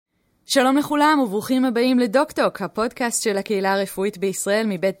שלום לכולם וברוכים הבאים לדוקטוק, הפודקאסט של הקהילה הרפואית בישראל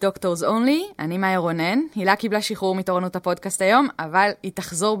מבית דוקטורס אונלי. אני מאיה רונן. הילה קיבלה שחרור מתורנות הפודקאסט היום, אבל היא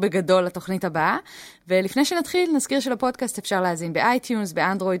תחזור בגדול לתוכנית הבאה. ולפני שנתחיל, נזכיר שלפודקאסט אפשר להזין באייטיונס,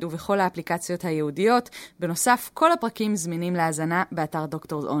 באנדרואיד ובכל האפליקציות היהודיות. בנוסף, כל הפרקים זמינים להזנה באתר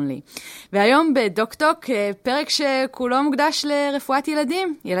דוקטורס אונלי. והיום בדוקטוק, פרק שכולו מוקדש לרפואת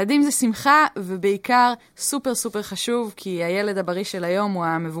ילדים. ילדים זה שמחה ובעיקר סופר סופר חשוב, כי הילד הבריא של היום הוא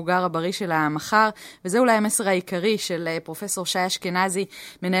המבוגר הבריא של המחר, וזה אולי המסר העיקרי של פרופסור שי אשכנזי,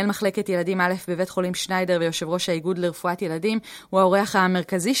 מנהל מחלקת ילדים א' בבית חולים שניידר ויושב ראש האיגוד לרפואת ילדים. הוא האורח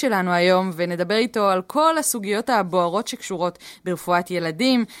המרכזי שלנו היום, ונדבר איתו על כל הסוגיות הבוערות שקשורות ברפואת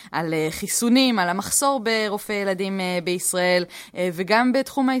ילדים, על חיסונים, על המחסור ברופאי ילדים בישראל, וגם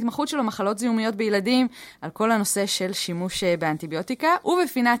בתחום ההתמחות שלו, מחלות זיהומיות בילדים, על כל הנושא של שימוש באנטיביוטיקה.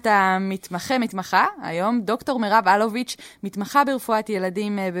 ובפינת מתמחה, היום דוקטור מירב אלוביץ', מתמחה ברפואת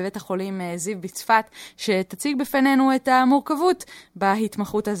ילדים בבית החולים זיו בצפת, שתציג בפנינו את המורכבות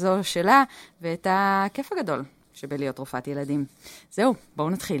בהתמחות הזו שלה, ואת הכיף הגדול שבלהיות רופאת ילדים. זהו, בואו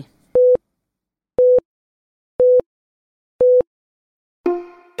נתחיל.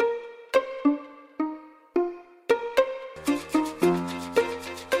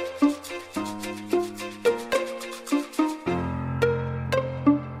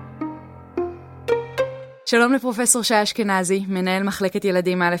 שלום לפרופסור שי אשכנזי, מנהל מחלקת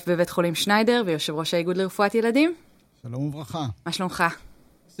ילדים א' בבית חולים שניידר ויושב ראש האיגוד לרפואת ילדים. שלום וברכה. מה שלומך?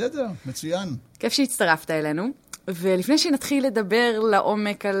 בסדר, מצוין. כיף שהצטרפת אלינו. ולפני שנתחיל לדבר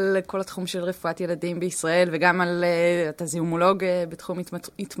לעומק על כל התחום של רפואת ילדים בישראל, וגם על אתה זיהומולוג בתחום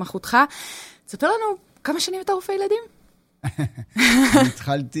התמחותך, תספר לנו כמה שנים אתה רופא ילדים? אני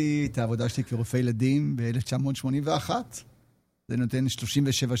התחלתי את העבודה שלי כרופא ילדים ב-1981. זה נותן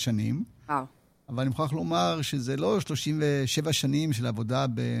 37 שנים. וואו. אבל אני מוכרח לומר שזה לא 37 שנים של עבודה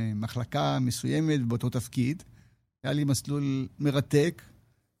במחלקה מסוימת באותו תפקיד. היה לי מסלול מרתק,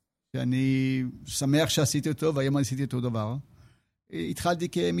 שאני שמח שעשיתי אותו, והיום עשיתי אותו דבר. התחלתי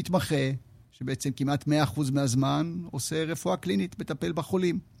כמתמחה, שבעצם כמעט 100% מהזמן עושה רפואה קלינית, מטפל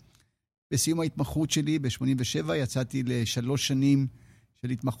בחולים. בסיום ההתמחות שלי, ב-87, יצאתי ל3 שנים של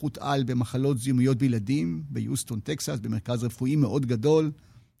התמחות על במחלות זיהומיות בילדים, ביוסטון, טקסס, במרכז רפואי מאוד גדול.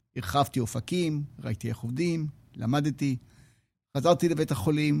 הרחבתי אופקים, ראיתי איך עובדים, למדתי, חזרתי לבית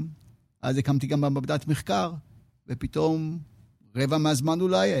החולים, אז הקמתי גם במעבדת מחקר, ופתאום רבע מהזמן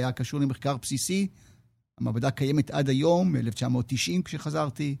אולי היה קשור למחקר בסיסי. המעבדה קיימת עד היום, ב-1990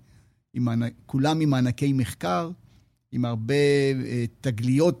 כשחזרתי, כולם עם מענקי מחקר, עם הרבה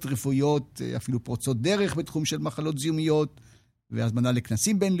תגליות רפואיות, אפילו פורצות דרך בתחום של מחלות זיהומיות, והזמנה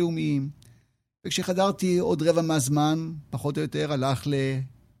לכנסים בינלאומיים. וכשחזרתי עוד רבע מהזמן, פחות או יותר הלך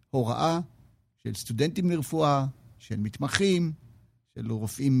להוראה של סטודנטים לרפואה, של מתמחים, של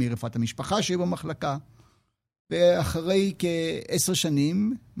רופאים מרפואת המשפחה שהיו במחלקה. ואחרי כ10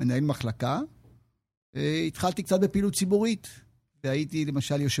 שנים, מנהל מחלקה, התחלתי קצת בפעילות ציבורית, והייתי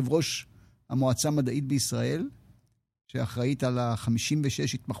למשל יושב ראש המועצה המדעית בישראל, שאחראית על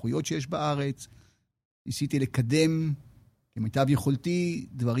 56 התמחויות שיש בארץ. ניסיתי לקדם כמיטב יכולתי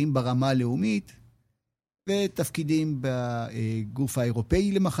דברים ברמה הלאומית, ותפקידים בגוף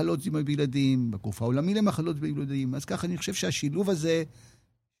האירופאי למחלות זיהומיות בילדים, בגוף העולמי למחלות בילדים. אז ככה אני חושב שהשילוב הזה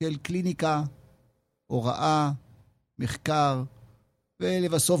של קליניקה, הוראה, מחקר,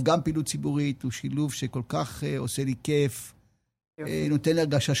 ולבסוף גם פעילות ציבורית, הוא שילוב שכל כך עושה לי כיף, נותן לי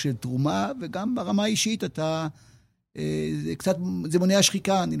הרגשה של תרומה, וגם ברמה האישית זה מונע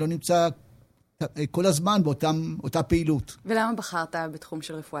שחיקה, אני לא נמצא כל הזמן באותה פעילות. ולמה בחרת בתחום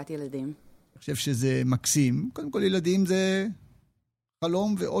של רפואת ילדים? אני חושב שזה מקסים. קודם כל ילדים זה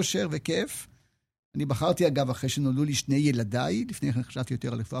חלום ואושר וכיף. אני בחרתי אגב אחרי שנולדו לי 2 ילדיי, לפני כן חשבתי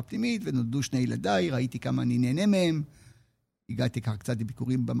יותר על רפואה פנימית, ונולדו 2 ילדיי, ראיתי כמה אני נהנה מהם, הגעתי ככה קצת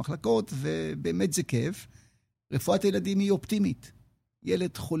לביקורים במחלקות, ובאמת זה כיף. רפואת הילדים היא אופטימית.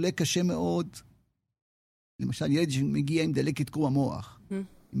 ילד חולה קשה מאוד, למשל ילד שמגיע עם דלקת קרום המוח, עם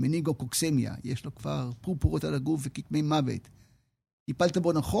מנינגוקוקסמיה, יש לו כבר פורפורות על הגוף וכתמי מוות. טיפלת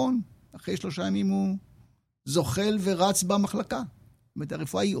בו נכון, אחרי 3 ימים הוא זוחל ורץ במחלקה. זאת אומרת,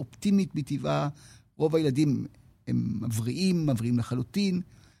 הרפואה היא אופטימית בטבעה, רוב הילדים הם מבריאים לחלוטין,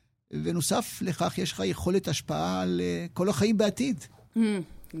 ונוסף לכך יש לך יכולת השפעה על כל החיים בעתיד. אם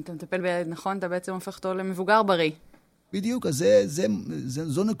אתה מטפל בילד נכון, אתה בעצם הופך אותו למבוגר בריא. בדיוק, אז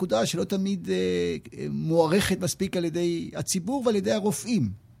זו נקודה שלא תמיד מוערכת מספיק על ידי הציבור ועל ידי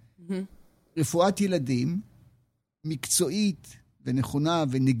הרופאים. רפואת ילדים, מקצועית ונכונה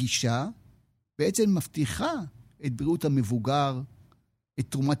ונגישה, בעצם מבטיחה את בריאות המבוגר, את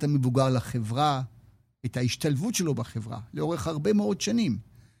תרומת המבוגר לחברה, את ההשתלבות שלו בחברה, לאורך הרבה מאוד שנים.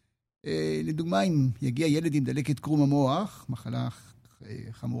 לדוגמה, אם יגיע ילד עם דלקת קרום המוח, מחלה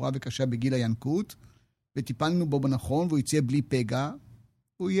חמורה וקשה בגיל הינקות, וטיפלנו בו בנכון והוא יצא בלי פגע,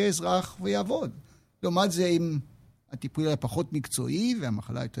 הוא יהיה אזרח ויעבוד. לעומת זה, אם הטיפול היה פחות מקצועי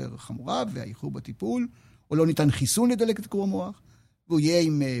והמחלה יותר חמורה והאיחור בטיפול, או לא ניתן חיסון לדלקת קרום המוח, והוא יהיה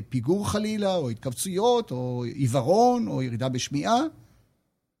עם פיגור חלילה, או התכווצויות, או עיוורון, או ירידה בשמיעה,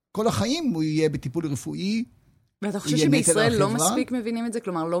 כל החיים הוא יהיה בטיפול רפואי. ואתה חושב שבישראל לא מספיק מבינים את זה?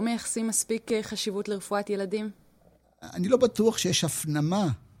 כלומר, לא מייחסים מספיק חשיבות לרפואת ילדים? אני לא בטוח שיש הפנמה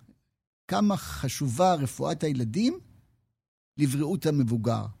כמה חשובה רפואת הילדים לבריאות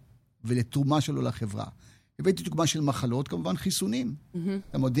המבוגר ולתרומה שלו לחברה. הבאתי דוגמה של מחלות, כמובן חיסונים.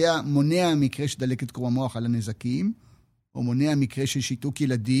 אתה מונע מקרה של דלקת קרום המוח על הנזקים, או מונע מקרה של שיתוק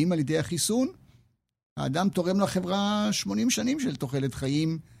ילדים על ידי החיסון. האדם תורם לחברה 80 שנים של תוחלת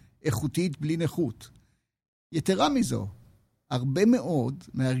חיים איכותית בלי נכות. יתרה מזו, הרבה מאוד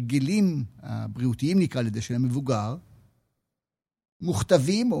מההרגלים הבריאותיים נקרא לזה של המבוגר,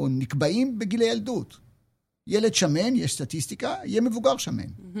 מוכתבים או נקבעים בגיל הילדות. ילד שמן, יש סטטיסטיקה, יהיה מבוגר שמן.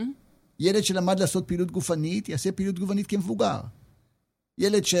 ילד שלמד לעשות פעילות גופנית, יעשה פעילות גופנית כמבוגר.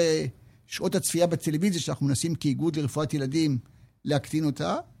 ילד ששעות הצפייה בטלוויזיה שאנחנו מנסים כאיגוד לרפואת ילדים להקטין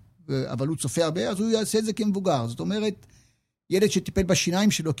אותה, אבל הוא צופה הרבה, אז הוא יעשה את זה כמבוגר. זאת אומרת, ילד שטיפל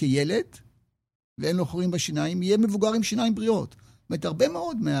בשיניים שלו כילד, ואין לו חורים בשיניים, יהיה מבוגר עם שיניים בריאות. זאת אומרת, הרבה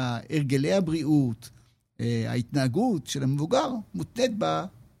מאוד מהרגלי הבריאות, ההתנהגות של המבוגר, מותנית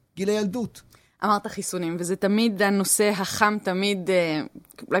בגיל הילדות. אמרת חיסונים, וזה תמיד הנושא החם, תמיד,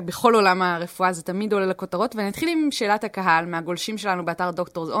 אולי בכל עולם הרפואה, זה תמיד עולה לכותרות, ונתחיל עם שאלת הקהל, מהגולשים שלנו באתר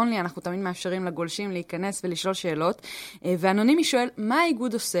דוקטורס אונלי, אנחנו תמיד מאפשרים לגולשים להיכנס ולשאול שאלות, ואנונימי שואל, מה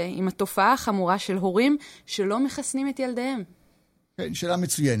האיגוד עושה עם התופעה החמורה של הורים שלא מחסנים את ילדיהם? כן, שאלה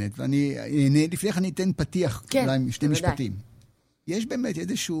מצוינת, ואני, לפני כן אני אתן פתיח, כן, אולי שני משפטים. יש באמת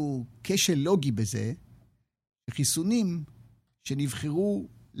איזשהו כשל לוגי בזה, חיסונים שנבחרו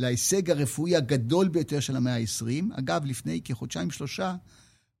להישג הרפואי הגדול ביותר של המאה ה-20. אגב, לפני כחודשיים-שלושה,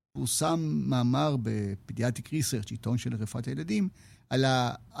 פורסם מאמר בפדיאטריק ריסרצ', עיתון של רפואת הילדים, על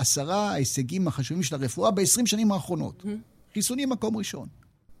 10 ההישגים החשובים של הרפואה ב-20 שנים האחרונות. חיסונים מקום ראשון.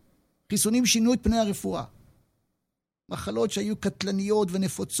 חיסונים שינו את פני הרפואה. מחלות שהיו קטלניות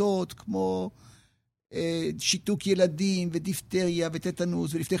ונפוצות, כמו שיתוק ילדים ודיפטריה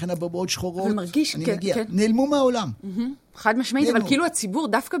וטטנוס, ולפני כן אבעבועות שחורות. אבל מרגיש, כן. נעלמו מהעולם. חד משמעית, אבל כאילו הציבור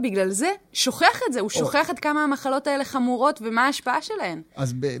דווקא בגלל זה שוכח את זה, הוא שוכח את כמה המחלות האלה חמורות ומה ההשפעה שלהן.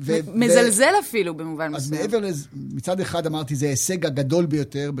 מזלזל אפילו במובן מסוים. אז מעבר לזה, מצד אחד אמרתי, זה ההישג הגדול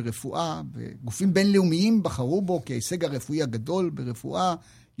ביותר ברפואה, וגופים בינלאומיים בחרו בו כהישג הרפואי הגדול ברפואה,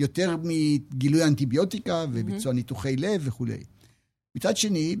 יותר מגילוי אנטיביוטיקה וביצוע ניתוחי לב וכו'. מצד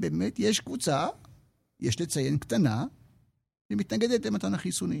שני, באמת יש קבוצה, יש לציין קטנה, שמתנגדת למתן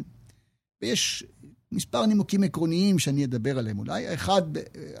החיסונים. ויש מספר נימוקים עקרוניים שאני אדבר עליהם אולי. אחד,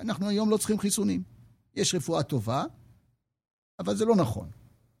 אנחנו היום לא צריכים חיסונים. יש רפואה טובה, אבל זה לא נכון.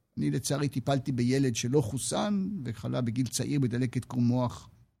 אני לצערי טיפלתי בילד שלא חוסן, וחלה בגיל צעיר בדלקת קרום מוח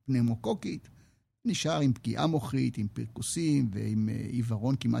פנאומוקוקית, נשאר עם פגיעה מוחית, עם פרקוסים ועם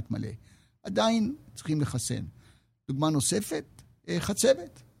עיוורון כמעט מלא. עדיין צריכים לחסן. דוגמה נוספת,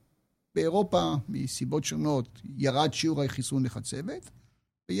 חצבת. באירופה, מסיבות שונות, ירד שיעור החיסון לחצבת,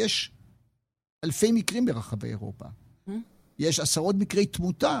 ויש אלפי מקרים ברחבי אירופה. יש 10 מקרי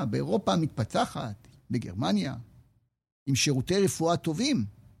תמותה באירופה המתפתחת, בגרמניה, עם שירותי רפואה טובים.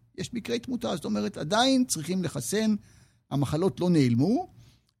 יש מקרי תמותה, זאת אומרת, עדיין צריכים לחסן, המחלות לא נעלמו,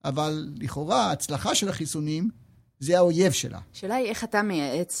 אבל לכאורה ההצלחה של החיסונים זה האויב שלה. השאלה היא איך אתה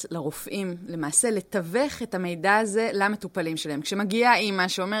מייעץ לרופאים למעשה לתווך את המידע הזה למטופלים שלהם. כשמגיעה אימא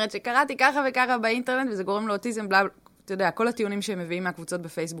שאומרת שקראתי ככה וככה באינטרנט וזה גורם לאוטיזם, בלה, אתה יודע, כל הטיעונים שהם מביאים מהקבוצות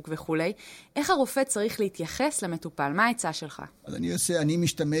בפייסבוק וכולי, איך הרופא צריך להתייחס למטופל? מה העצה שלך? אז אני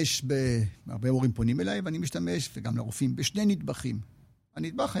משתמש, הרבה הורים פונים אליי, ואני משתמש, וגם לרופאים, בשני נדבכים.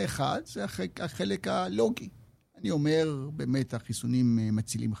 הנדבך האחד זה החלק הלוגי. אני אומר, באמת, החיסונים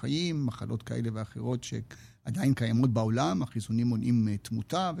מצילים חיים, מחלות כאלה ואחרות שעדיין קיימות בעולם, החיסונים מונעים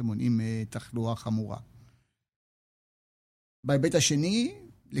תמותה ומונעים תחלואה חמורה. בהיבט השני,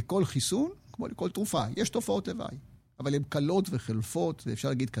 לכל חיסון, כמו לכל תרופה, יש תופעות לוואי, אבל הן קלות וחלפות, ואפשר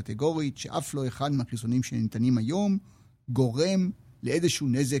להגיד קטגורית, שאף לא אחד מהחיסונים שניתנים היום גורם לאיזשהו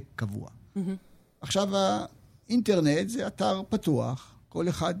נזק קבוע. עכשיו, האינטרנט זה אתר פתוח, כל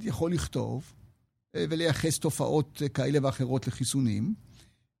אחד יכול לכתוב, ולייחס תופעות כאלה ואחרות לחיסונים,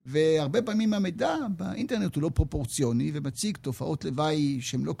 והרבה פעמים המידע באינטרנט הוא לא פרופורציוני, ומציג תופעות לוואי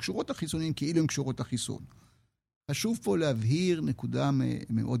שהן לא קשורות לחיסונים, כאילו הן קשורות לחיסון. חשוב פה להבהיר נקודה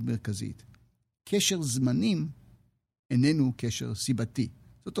מאוד מרכזית. קשר זמנים איננו קשר סיבתי.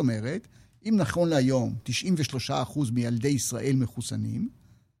 זאת אומרת, אם נכון להיום 93% מילדי ישראל מחוסנים,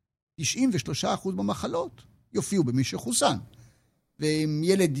 93% במחלות יופיעו במי שחוסן. ואם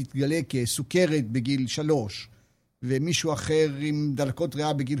ילד יתגלה כסוכרת בגיל 3, ומישהו אחר עם דלקות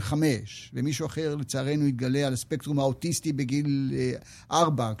ריאה בגיל 5, ומישהו אחר לצערנו יתגלה על הספקטרום האוטיסטי בגיל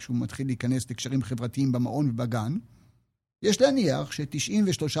 4, כשהוא מתחיל להיכנס לקשרים חברתיים במעון ובגן, יש להניח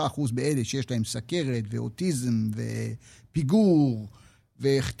ש93% באלה שיש להם סכרת ואוטיזם ופיגור,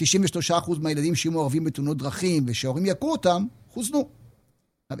 ו93% מהילדים שיהיו מעורבים בתאונות דרכים, ושההורים יקרו אותם, חוסנו.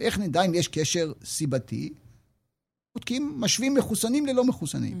 אבל איך נדע אם יש קשר סיבתי? בודקים, משווים מחוסנים ללא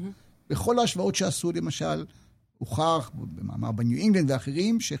מחוסנים. בכל ההשוואות שעשו, למשל, הוכח, במאמר בניו אינגלנד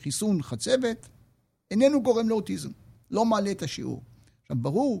ואחרים, שחיסון חצבת איננו גורם לאוטיזם. לא מעלה את השיעור. עכשיו,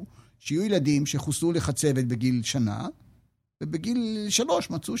 ברור שיהיו ילדים שחוסנו לחצבת בגיל שנה, ובגיל 3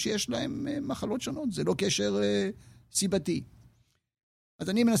 מצאו שיש להם מחלות שונות. זה לא קשר סיבתי. אז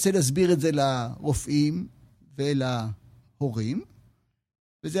אני מנסה להסביר את זה לרופאים ולהורים,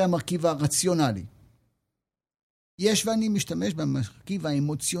 וזה המרכיב הרציונלי. יש ואני משתמש במרכיב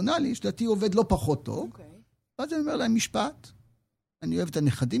האמוציונלי, שלדעתי עובד לא פחות טוב, ואז אני אומר להם משפט, אני אוהב את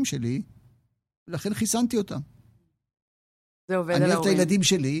הנכדים שלי, ולכן חיסנתי אותם. זה עובד על ההורים. אני אוהב את הילדים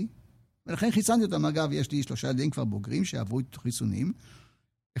שלי, ולכן חיסנתי אותם. אגב, יש לי 3 ילדים כבר בוגרים שעברו את חיסונים.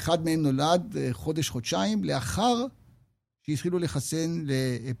 אחד מהם נולד חודש-חודשיים לאחר שהתחילו לחסן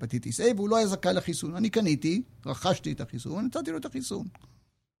להפטיטיס A, והוא לא היה זכאי לחיסון. אני קניתי, רכשתי את החיסון, ונתתי לו את החיסון.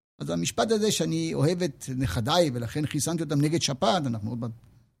 אז המשפט הזה שאני אוהב את נכדיי, ולכן חיסנתי אותם נגד שפעת, אנחנו עוד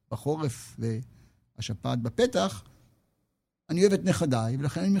בחורף והשפעת בפתח, אני אוהב את נכדיי,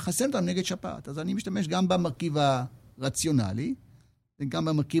 ולכן אני מחסן אותם נגד שפעת. אז אני משתמש גם במרכיב הרציונלי, וגם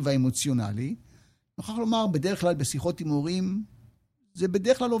במרכיב האמוציונלי. אני מוכרח לומר, בדרך כלל בשיחות עם הורים, זה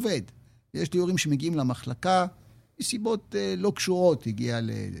בדרך כלל עובד. יש לי הורים שמגיעים למחלקה, מסיבות לא קשורות, הגיע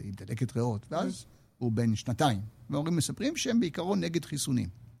לדלקת ריאות, ואז הוא בן 2. וההורים מספרים שהם בעיקרון נגד חיסונים.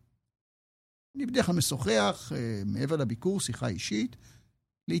 אני בדרך כלל משוחח, מעבר לביקור, שיחה אישית.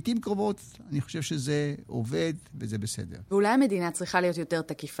 לעתים קרובות, אני חושב שזה עובד וזה בסדר. ואולי המדינה צריכה להיות יותר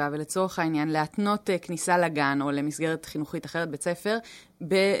תקיפה, ולצורך העניין להתנות כניסה לגן או למסגרת חינוכית אחרת בית ספר,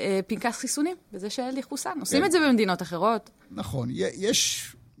 בפנקס חיסונים, בזה שהילד יחוסן. עושים את זה במדינות אחרות. נכון,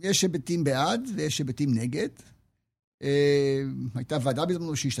 יש היבטים בעד ויש היבטים נגד. הייתה ועדה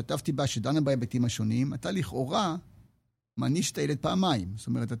בזמנו שהשתתפתי בה, שדנה בהיבטים השונים. אתה לכאורה מעניש את הילד פעמיים. זאת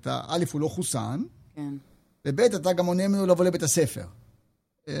אומרת, א', הוא לא חוסן, כן. וב', אתה גם מונע ממנו לבוא לבית הספר.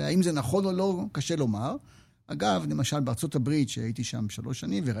 האם זה נכון או לא, קשה לומר. אגב, למשל, בארצות הברית, שהייתי שם 3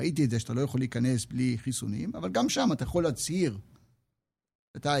 שנים, וראיתי את זה שאתה לא יכול להיכנס בלי חיסונים, אבל גם שם אתה יכול להצהיר,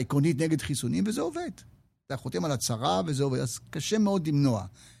 אתה עקרונית נגד חיסונים, וזה עובד. אתה חותם על הצהרה, וזה עובד. אז קשה מאוד למנוע.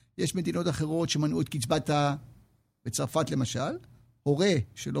 יש מדינות אחרות שמנעו את קצבת בצרפת למשל, הורה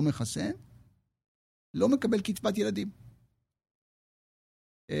שלא מחסן, לא מקבל קצבת ילדים.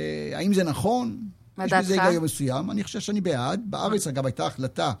 האם זה נכון? יש בזה היגיון מסוים. אני חושב שאני בעד. בארץ, אגב, הייתה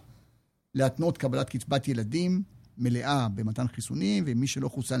החלטה להתנות קבלת קצבת ילדים מלאה במתן חיסונים, ומי שלא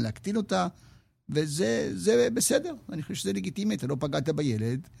חוסן להקטין אותה, וזה בסדר. אני חושב שזה לגיטימי, אתה לא פגעת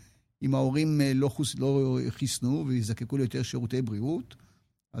בילד. אם ההורים לא חיסנו ויזקקו ליותר שירותי בריאות,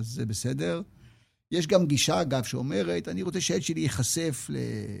 אז זה בסדר. יש גם גישה, אגב, שאומרת, אני רוצה שהילד שלי ייחשף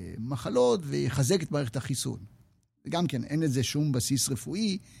למחלות ויחזק את מערכת החיסון. וגם כן, אין לזה שום בסיס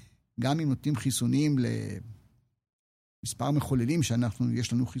רפואי, גם אם נותנים חיסונים למספר מחוללים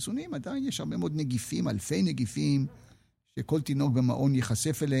יש לנו חיסונים, עדיין יש הרבה מאוד נגיפים, אלפי נגיפים, שכל תינוק במעון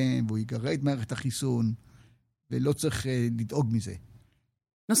ייחשף אליהם, והוא יגרה את מערכת החיסון, ולא צריך לדאוג מזה.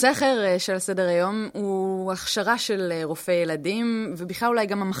 נושא אחר של סדר היום הוא הכשרה של רופאי ילדים, ובכלל אולי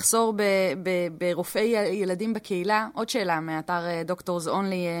גם המחסור ברופאי ילדים בקהילה. עוד שאלה מאתר Doctors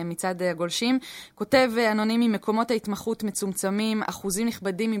Only מצד הגולשים. כותב אנונימי, מקומות ההתמחות מצומצמים, אחוזים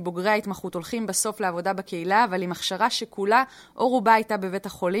נכבדים מבוגרי ההתמחות הולכים בסוף לעבודה בקהילה, אבל עם הכשרה שכולה או רובה הייתה בבית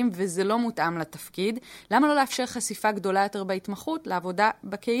החולים, וזה לא מותאם לתפקיד. למה לא לאפשר חשיפה גדולה יותר בהתמחות לעבודה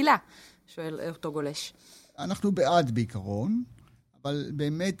בקהילה? שואל אותו גולש. אנחנו בעד בעיקרון. אבל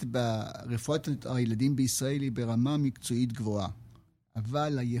באמת ברפואת הילדים בישראל היא ברמה מקצועית גבוהה.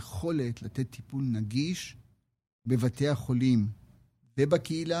 אבל היכולת לתת טיפול נגיש בבתי החולים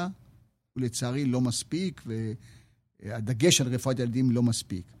ובקהילה, הוא לצערי לא מספיק, והדגש על רפואת ילדים לא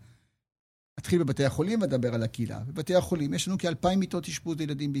מספיק. אתחיל בבתי החולים ודבר על הקהילה. בבתי החולים יש לנו כ2,000 מיטות אשפוז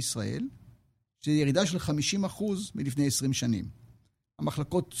לילדים בישראל, שזה ירידה של 50% מלפני 20 שנים.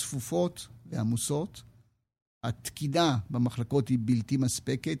 המחלקות צפופות ועמוסות, התקינה במחלקות היא בלתי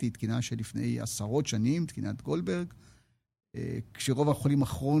מספקת, היא תקינה שלפני 10 שנים, תקינת גולדברג, כשרוב החולים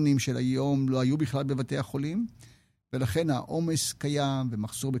הכרוניים של היום לא היו בכלל בבתי החולים, ולכן העומס קיים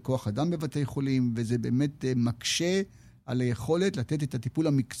ומחסור בכוח אדם בבתי חולים, וזה באמת מקשה על היכולת לתת את הטיפול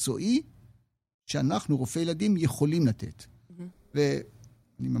המקצועי שאנחנו, רופאי ילדים, יכולים לתת. ואני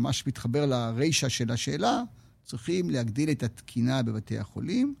ממש מתחבר לרישה של השאלה, צריכים להגדיל את התקינה בבתי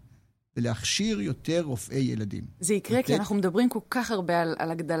החולים, ולהכשיר יותר רופאי ילדים. זה יקרה כי אנחנו מדברים כל כך הרבה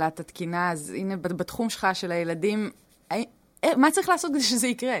על הגדלת התקינה, אז הנה בתחום שלך של הילדים, מה צריך לעשות כדי שזה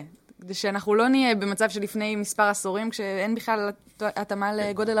יקרה? כדי שאנחנו לא נהיה במצב שלפני מספר עשורים, כשאין בכלל התאמה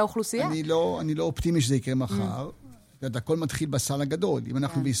לגודל האוכלוסייה? אני לא אופטימי שזה יקרה מחר. הכל מתחיל בסל הגדול. אם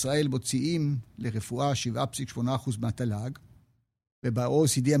אנחנו בישראל מוציאים לרפואה 7.8% מהתל"ג,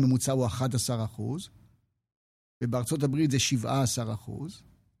 וב-OECD הממוצע הוא 11%, ובארצות הברית זה 17%,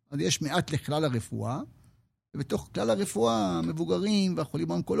 אז יש מעט לכלל הרפואה, ובתוך כלל הרפואה, המבוגרים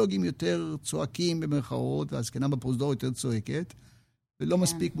והחולים האונקולוגיים יותר צועקים במרכאות, והזקנה בפרוזדור יותר צועקת, ולא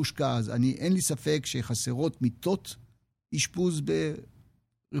מספיק מושקע. אז אין לי ספק שחסרות מיטות אשפוז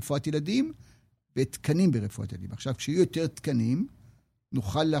ברפואת ילדים, ותקנים ברפואת ילדים. עכשיו, כשיהיו יותר תקנים,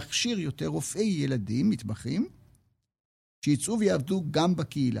 נוכל להכשיר יותר רופאי ילדים, מתמחים, שיצאו ויעבדו גם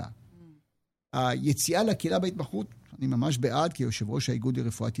בקהילה. היציאה לקהילה בהתמחות, אני ממש בעד, כיושב ראש האיגוד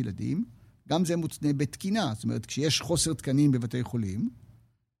לרפואת ילדים, גם זה מותנה בתקינה. זאת אומרת, כשיש חוסר תקנים בבתי חולים,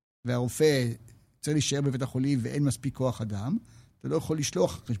 והרופא צריך להישאר בבית החולים ואין מספיק כוח אדם, אתה לא יכול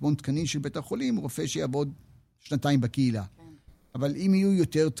לשלוח חשבון תקנים של בית החולים, רופא שיעבוד 2 בקהילה. אבל אם יהיו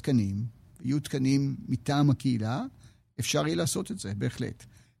יותר תקנים, יהיו תקנים מטעם הקהילה, אפשר יהיה לעשות את זה, בהחלט.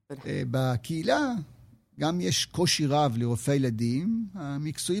 בקהילה גם יש קושי רב לרופאי ילדים,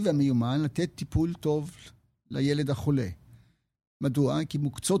 המקצועי והמיומן, לתת טיפול טוב לילד החולה. מדוע? כי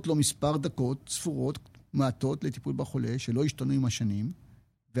מוקצות לו מספר דקות ספורות, מעטות לטיפול בחולה, שלא השתנו עם השנים,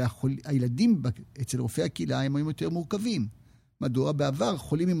 והילדים אצל רופאי הקהילה הם יותר מורכבים. מדוע? בעבר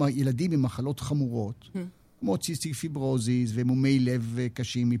חולים עם ילדים עם מחלות חמורות, כמו ציסטיק פיברוזיס ומומי לב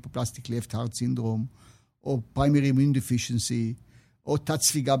קשים, היפופלסטיק לפט הארט סינדרום, או פריימרי אימיון דפישנסי, או תת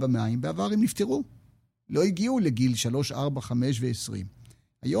ספיגה במים, בעבר הם נפטרו. לא הגיעו לגיל 3, 4, 5 ו-20.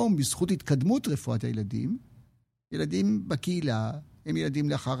 היום, בזכות התקדמות רפואת הילדים, ילדים בקהילה הם ילדים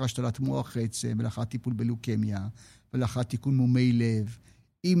לאחר השתלת מוח עצם, ולאחר טיפול בלוקמיה, ולאחר תיקון מומי לב,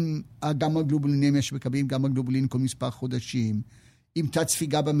 עם הגמא גלובולינמיה שמקבלים גמא גלובולין כל מספר חודשים, עם תת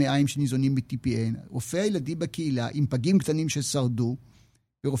ספיגה במעיים שניזונים ב-TPN. רופאי הילדים בקהילה, עם פגים קטנים ששרדו,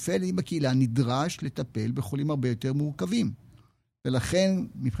 ורופאי הילדים בקהילה נדרש לטפל בחולים הרבה יותר מורכבים. ולכן,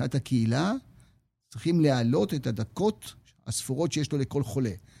 מבחינת הקהילה, צריכים להעלות את הדקות הספורות שיש לו לכל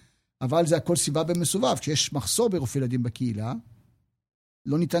חולה. אבל זה הכל סיבה במסובב. כשיש מחסור ברופאי ילדים בקהילה,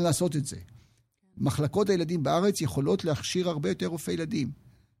 לא ניתן לעשות את זה. מחלקות הילדים בארץ יכולות להכשיר הרבה יותר רופאי ילדים.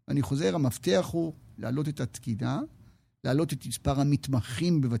 ואני חוזר, המפתח הוא להעלות את התקינה, להעלות את מספר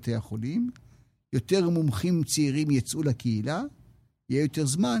המתמחים בבתי החולים, יותר מומחים צעירים יצאו לקהילה, יהיה יותר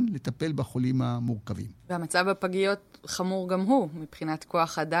זמן לטפל בחולים המורכבים. והמצב בפגיות חמור גם הוא, מבחינת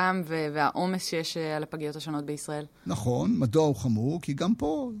כוח אדם והעומס שיש על הפגיות השונות בישראל. נכון, מדוע הוא חמור? כי גם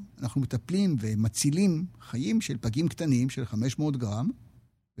פה אנחנו מטפלים ומצילים חיים של פגים קטנים של 500 גרם,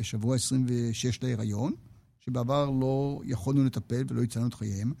 בשבוע 26 להיריון, שבעבר לא יכולנו לטפל ולא הצלנו את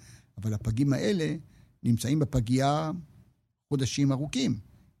חייהם, אבל הפגים האלה נמצאים בפגייה חודשים ארוכים,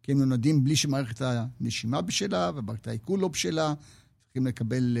 כי הם נולדים בלי שמערכת הנשימה בשלה, ומערכת העיכול לא בשלה, צריכים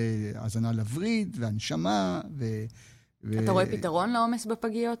לקבל הזנה לווריד והנשמה. אתה רואה פתרון לעומס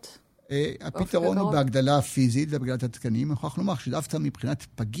בפגיות? הפתרון הוא בהגדלה הפיזית ובהגדלת התקנים. אני יכול לומר שדווקא מבחינת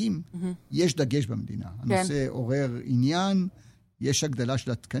פגים, יש דגש במדינה. הנושא עורר עניין, יש הגדלה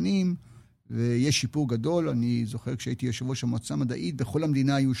של התקנים, ויש שיפור גדול. אני זוכר כשהייתי יושב ראש המועצה המדעית, בכל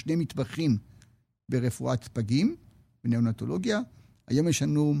המדינה היו 2 מטבחים ברפואת פגים, בנאונטולוגיה. היום יש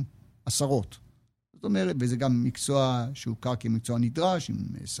לנו 10. זאת אומרת, וזה גם מקצוע שהוכר כמקצוע נדרש, עם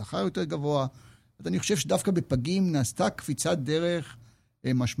שכר יותר גבוה. אז אני חושב שדווקא בפגים נעשתה קפיצת דרך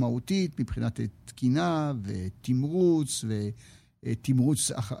משמעותית מבחינת תקינה ותמרוץ,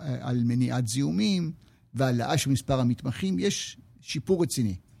 ותמרוץ על מניעת זיהומים, והעלאה של מספר המתמחים. יש שיפור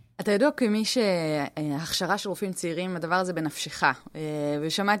רציני. אתה יודע כמי שההכשרה של רופאים צעירים, הדבר הזה בנפשך,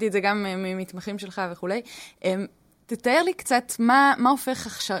 ושמעתי את זה גם ממתמחים שלך וכולי. תתאר לי קצת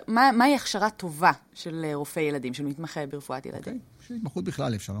מהי הכשרה טובה של רופאי ילדים, של מתמחה ברפואת ילדים. של התמחות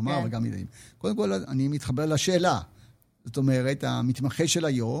בכלל אפשר לומר, אבל גם ילדים. קודם כל, אני מתחבר לשאלה. זאת אומרת, המתמחה של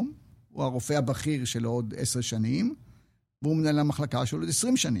היום הוא הרופא הבכיר של עוד 10 שנים, והוא מנהל המחלקה של עוד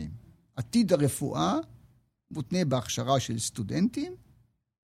 20 שנים. עתיד הרפואה מותנה בהכשרה של סטודנטים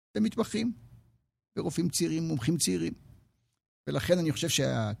ומתמחים, ורופאים צעירים, מומחים צעירים. ולכן אני חושב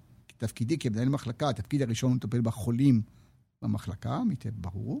תפקידי כמנהל מחלקה, התפקיד הראשון הוא לטפל בחולים במחלקה,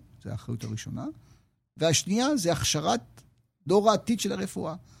 ברור, זו האחריות הראשונה. והשנייה זה הכשרת דור העתיד של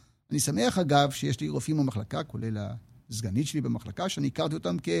הרפואה. אני שמח, אגב, שיש לי רופאים במחלקה, כולל הסגנית שלי במחלקה, שאני הכרתי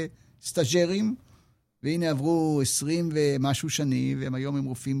אותם כסטאז'רים, והנה עברו 20 ומשהו שנים, והם היום הם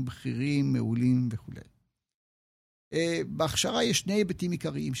רופאים בכירים, מעולים וכו'. בהכשרה יש שני היבטים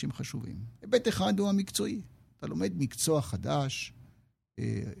עיקריים שהם חשובים. היבט אחד הוא המקצועי. אתה לומד מקצוע חדש,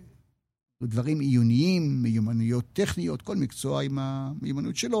 דברים עיוניים, מיומנויות טכניות, כל מקצוע עם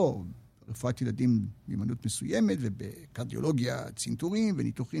המיומנות שלו. רפואת ילדים מיומנות מסוימת, ובקרדיולוגיה צנתורים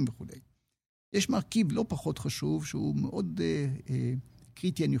וניתוחים וכו'. יש מרכיב לא פחות חשוב, שהוא מאוד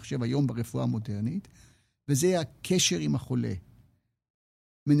קריטי, אני חושב, היום ברפואה המודרנית, וזה הקשר עם החולה.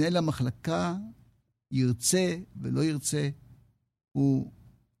 מנהל המחלקה ירצה ולא ירצה, הוא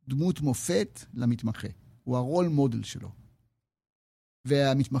דמות מופת למתמחה. הוא הרול מודל שלו.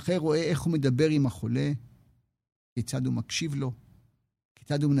 והמתמחה רואה איך הוא מדבר עם החולה, כיצד הוא מקשיב לו,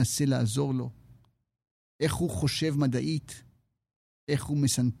 כיצד הוא מנסה לעזור לו, איך הוא חושב מדעית, איך הוא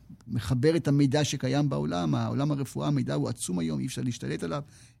מחבר את המידע שקיים בעולם, העולם הרפואה, המידע הוא עצום היום, אי אפשר להשתלט עליו,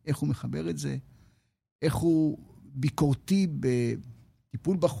 איך הוא מחבר את זה, איך הוא ביקורתי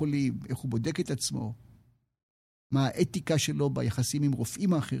בטיפול בחולים, איך הוא בודק את עצמו, מה האתיקה שלו ביחסים עם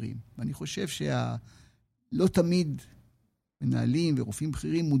רופאים האחרים. ואני חושב לא תמיד מנהלים ורופאים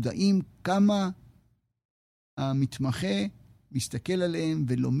בכירים מודעים כמה המתמחה מסתכל עליהם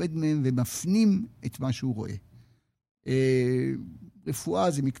ולומד מהם ומפנים את מה שהוא רואה.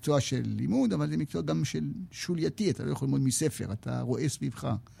 רפואה זה מקצוע של לימוד, אבל זה מקצוע גם של שולייתי, אתה לא יכול ללמוד מספר, אתה רואה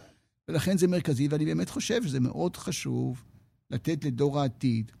סביבך. ולכן זה מרכזי, ואני באמת חושב שזה מאוד חשוב לתת לדור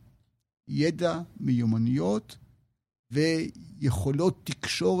העתיד ידע, מיומנויות ויכולות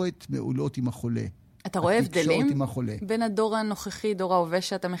תקשורת מעולות עם החולה. אתה רואה הבדלים בין הדור הנוכחי, דור ההווה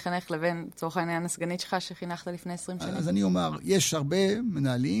שאתה מחנך, לבין, לצורך העניין, הסגנית שלך שחינכת לפני 20 שנים? אז אני אומר, יש הרבה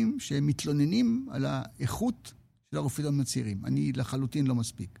מנהלים שמתלוננים על האיכות של הרופאים הצעירים. אני לחלוטין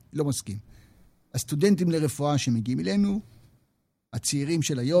לא מסכים. הסטודנטים לרפואה שמגיעים אלינו, הצעירים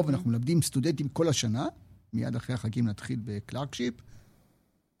של היום, אנחנו מלמדים סטודנטים כל השנה, מיד אחרי החגים נתחיל בקלארקשיפ,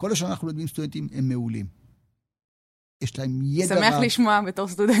 כל השנה אנחנו מלמדים סטודנטים, הם מעולים. יש להם ידע שמח לשמוע בתור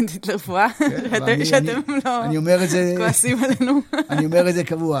סטודנטית לרפואה, שאתם לא כועסים עלינו. אני אומר את זה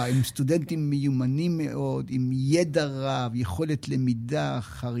קבוע, הם סטודנטים מיומנים מאוד, עם ידע רב, יכולת למידה,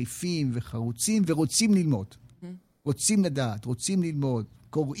 חריפים וחרוצים, ורוצים ללמוד. רוצים לדעת, רוצים ללמוד,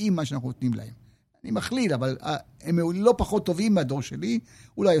 קוראים מה שאנחנו נותנים להם. אני מכליל, אבל הם לא פחות טובים מהדור שלי,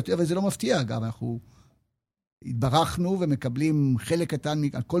 אולי יותר, וזה לא מפתיע, אגב, אנחנו התברכנו ומקבלים חלק קטן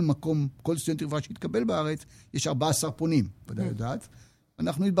על כל מקום, כל סטודנט רפואה שהתקבל בארץ, יש 14 פונים, ודאי יודעת.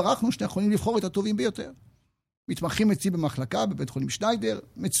 אנחנו התברכנו שאנחנו יכולים לבחור את הטובים ביותר. מתמחים אצלי במחלקה, בבית חולים שניידר,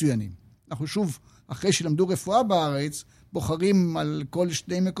 מצוינים. אנחנו שוב, אחרי שלמדו רפואה בארץ, בוחרים על כל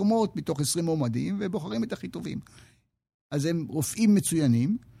 2 מקומות מתוך 20 מועמדים, ובוחרים את הכי טובים. אז הם רופאים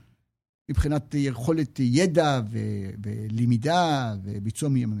מצוינים, מבחינת יכולת ידע ולמידה וביצוע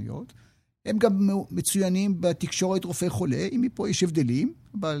מיומנויות. הם גם מצוינים בתקשורת רופא חולה, אם מפה יש הבדלים,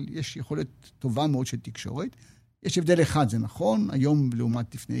 אבל יש יכולת טובה מאוד של תקשורת. יש הבדל אחד, זה נכון, היום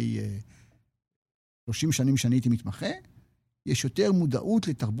לעומת לפני 30 שנים שאני הייתי מתמחה, יש יותר מודעות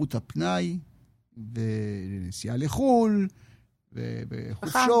לתרבות הפנאי, ונסיעה לחול,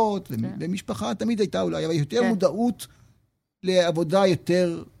 וחופשות, ומשפחה תמיד הייתה אולי, אבל יותר מודעות לעבודה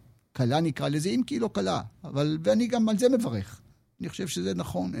יותר קלה נקרא לזה, אם כי לא קלה, ואני גם על זה מברך. אני חושב שזה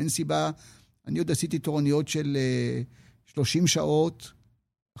נכון, אין סיבה. אני עוד עשיתי תורניות של 30 שעות,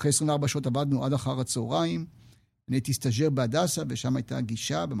 אחרי 24 שעות עבדנו עד אחר הצהריים, אני הייתי סטאז'ר בהדסה, ושם הייתה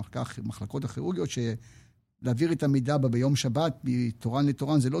גישה במחלקות הכירורגיות, שלהעביר את המידע ביום שבת, מתורן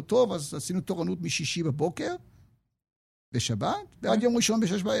לתורן זה לא טוב, אז עשינו תורנות משישי בבוקר, בשבת, ועד יום ראשון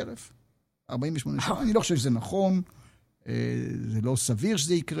ב6 בערב. 48 שעות. אני לא חושב שזה נכון, זה לא סביר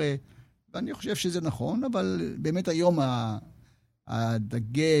שזה יקרה, ואני חושב שזה נכון, אבל באמת היום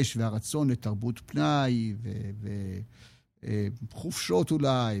הדגש והרצון לתרבות פנאי וחופשות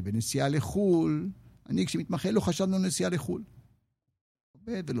אולי, ונסיעה לחול, אני כשמתמחה לא חשבנו נסיעה לחול.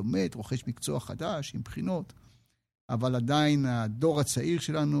 עובד ולומד, רוכש מקצוע חדש עם בחינות, אבל עדיין הדור הצעיר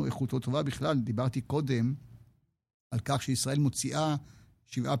שלנו איכותו טובה בכלל. דיברתי קודם על כך שישראל מוציאה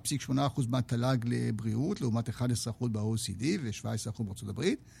 7.8% מהתל"ג לבריאות, לעומת 11% ב-OECD ו-17% בארצות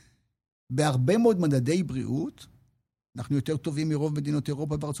הברית. בהרבה מאוד מדדי בריאות, אנחנו יותר טובים מרוב מדינות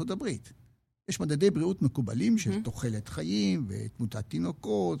אירופה בארצות הברית. יש מדדי בריאות מקובלים של תוחלת חיים, ותמותת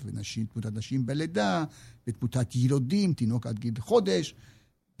תינוקות, ותמותת נשים בלידה, ותמותת ילודים, תינוק עד גיל חודש,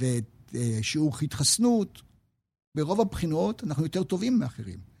 ושיעור התחסנות. ברוב הבחינות אנחנו יותר טובים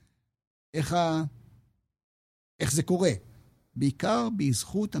מאחרים. איך זה קורה? בעיקר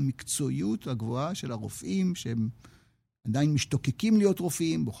בזכות המקצועיות הגבוהה של הרופאים, שהם עדיין משתוקקים להיות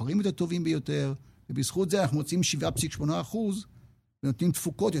רופאים, בוחרים את הטובים ביותר, ובזכות זה אנחנו מוצאים 7.8%, ונותנים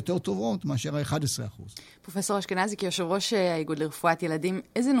תפוקות יותר טובות מאשר ה-11%. פרופסור אשכנזי, כיושב ראש האיגוד לרפואת ילדים,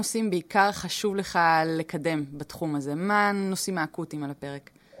 איזה נושאים בעיקר חשוב לך לקדם בתחום הזה? מה הנושאים האקוטיים על הפרק?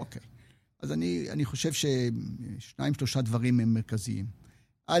 אוקיי. אז אני חושב ש2-3 דברים הם מרכזיים.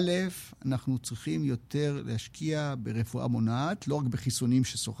 א', אנחנו צריכים יותר להשקיע ברפואה מונעת, לא רק בחיסונים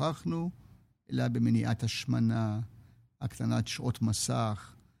ששוחחנו, אלא במניעת השמנה, הקטנת שעות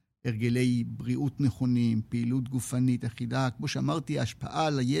מסך, הרגלי בריאות נכונים, פעילות גופנית, אכילה. כמו שאמרתי, ההשפעה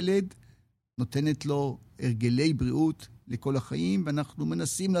על הילד נותנת לו הרגלי בריאות לכל החיים, ואנחנו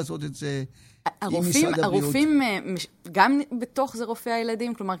מנסים לעשות את זה עם משרד הבריאות. הרופאים, גם בתוך זה רופאי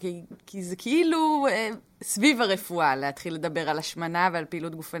הילדים, כלומר, כי זה כאילו סביב הרפואה להתחיל לדבר על השמנה ועל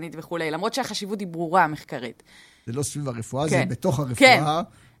פעילות גופנית וכו', למרות שהחשיבות היא ברורה מחקרית. זה לא סביב הרפואה, זה בתוך הרפואה. כן.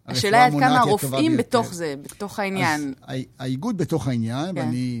 השאלה עד כמה הרופאים בתוך זה, בתוך העניין. אז האיגוד בתוך העניין,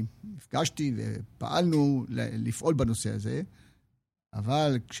 ואני נפגשתי ופעלנו לפעול בנושא הזה,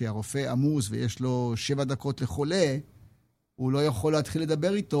 אבל כשהרופא עמוס ויש לו 7 דקות לחולה, הוא לא יכול להתחיל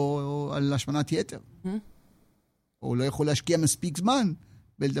לדבר איתו על השמנת יתר. הוא לא יכול להשקיע מספיק זמן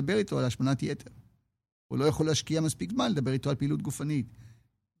ולדבר איתו על השמנת יתר. הוא לא יכול להשקיע מספיק זמן לדבר איתו על פעילות גופנית.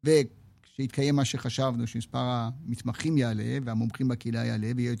 כשיתקיים מה שחשבנו, שמספר המתמחים יעלה והמומחים בקהילה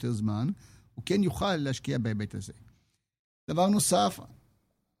יעלה ויהיה יותר זמן, הוא כן יוכל להשקיע בהיבט הזה. דבר נוסף,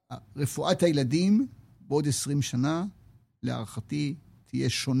 רפואת הילדים בעוד 20 שנה, להערכתי, תהיה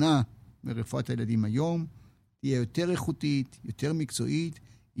שונה מרפואת הילדים היום, תהיה יותר איכותית, יותר מקצועית,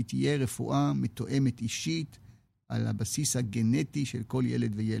 היא תהיה רפואה מתואמת אישית על הבסיס הגנטי של כל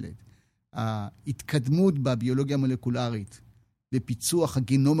ילד וילד. ההתקדמות בביולוגיה המולקולרית, בפיצוח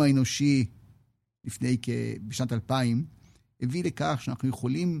הגנום האנושי בשנת 2000, הביא לכך שאנחנו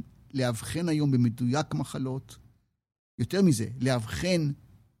יכולים להבחן היום במדויק מחלות, יותר מזה, להבחן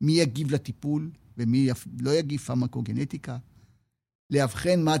מי יגיב לטיפול ומי לא יגיב פרמקוגנטיקה,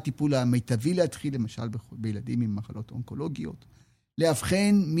 להבחן מה הטיפול המיטבי להתחיל, למשל בילדים עם מחלות אונקולוגיות,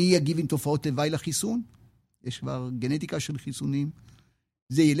 להבחן מי יגיב עם תופעות לוואי לחיסון, יש כבר גנטיקה של חיסונים,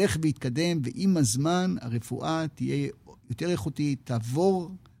 זה ילך ויתקדם, ועם הזמן הרפואה תהיה יותר איכותית,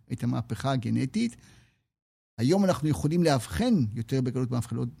 תעבור את המהפכה הגנטית. היום אנחנו יכולים להבחן יותר בקלות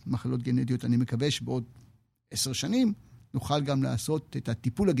מחלות גנטיות, אני מקווה שבעוד 10 שנים נוכל גם לעשות את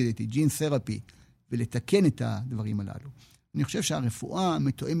הטיפול הגנטי, ג'ין תרפי, ולתקן את הדברים הללו. אני חושב שהרפואה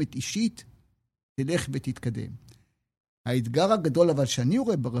מתואמת אישית תלך ותתקדם. האתגר הגדול אבל שאני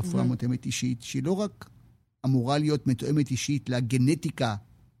רואה ברפואה מתואמת אישית, שהיא לא רק אמורה להיות מתואמת אישית לגנטיקה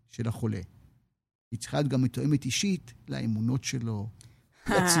של החולה, היא צריכה להיות גם מתואמת אישית לאמונות שלו,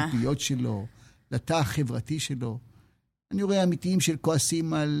 לציפיות שלו, לתא החברתי שלו. אני רואה אמיתיים של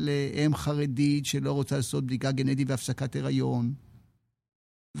כועסים על אם חרדית שלא רוצה לעשות בדיקה גנטית והפסקת הריון,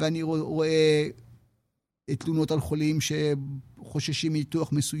 ואני רואה תלונות על חולים שחוששים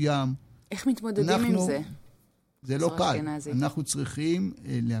מניתוח מסוים. איך מתמודדים עם זה? זה לא קל. אנחנו צריכים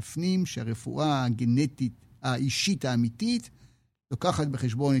להפנים שהרפואה הגנטית, האישית האמיתית, לוקחת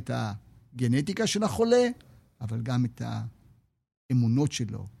בחשבון את הגנטיקה של החולה, אבל גם את האמונות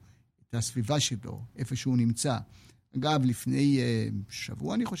שלו, את הסביבה שלו, איפה שהוא נמצא. אגב, לפני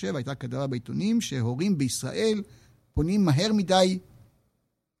שבוע, אני חושב, הייתה כתבה בעיתונים שהורים בישראל פונים מהר מדי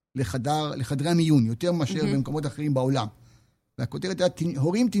לחדרי המיון, יותר מאשר במקומות אחרים בעולם. והכותרת הייתה,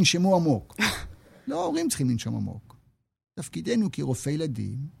 הורים תנשמו עמוק. לא, ההורים צריכים לנשום עמוק. תפקידנו כרופא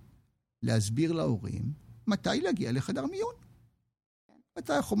ילדים, להסביר להורים מתי להגיע לחדר מיון.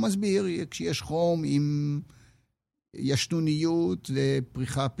 מתי החום מסביר, כשיש חום עם ישנוניות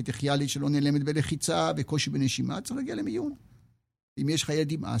ופריחה פתחיאלית שלא נעלמת בלחיצה וקושי בנשימה, צריך להגיע למיון. אם יש לך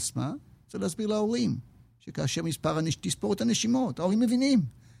ילדים אסמה, צריך להסביר להורים שכאשר תספור את הנשימות, ההורים מבינים.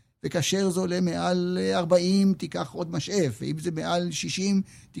 וכאשר זה עולה מעל 40, תיקח עוד משאף, ואם זה מעל 60,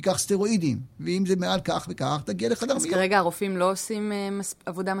 תיקח סטרואידים, ואם זה מעל כך וכך, תגיע לחדר מיון. אז כרגע הרופאים לא עושים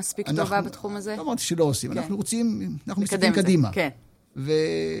עבודה מספיק טובה בתחום הזה? לא אמרתי שלא עושים, אנחנו מסתכלים קדימה. כן.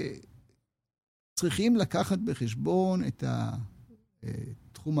 וצריכים לקחת בחשבון את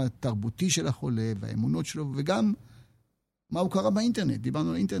התחום התרבותי של החולה, והאמונות שלו, וגם מה הוא קרא באינטרנט, דיברנו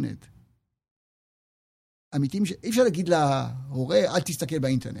על האינטרנט. אמיתיים אי אפשר להגיד להורה, אל תסתכל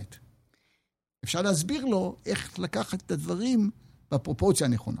באינטרנט. אפשר להסביר לו איך לקחת את הדברים בפרופורציה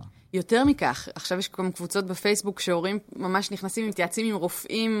הנכונה. יותר מכך, עכשיו יש גם קבוצות בפייסבוק שהורים ממש נכנסים, מתייעצים עם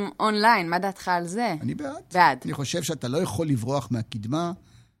רופאים אונליין. מה דעתך על זה? אני בעד. בעד. אני חושב שאתה לא יכול לברוח מהקדמה.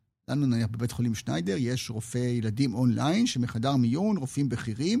 לנו נניח בבית חולים שניידר, יש רופאי ילדים אונליין שמחדר מיון, רופאים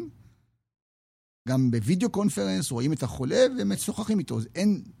בכירים, גם בווידאו קונפרנס רואים את החולה ומשוחחים איתו.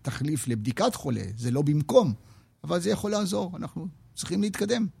 אין תחליף לבדיקת חולה, זה לא במקום, אבל זה יכול לעזור, אנחנו צריכים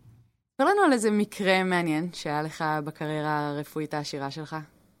להתקדם. תספר לנו על איזה מקרה מעניין שהיה לך בקריירה הרפואית העשירה שלך.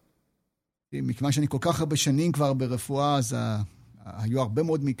 מכיוון שאני כל כך הרבה שנים כבר ברפואה, אז היו הרבה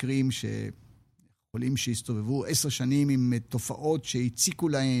מאוד מקרים שחולים שהסתובבו 10 שנים עם תופעות שהציקו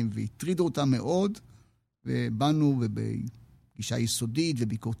להם והטרידו אותם מאוד, ובאנו ובגישה יסודית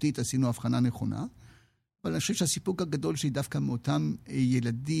וביקורתית עשינו הבחנה נכונה. אבל אני חושב שהסיפוק הגדול שלי דווקא מאותם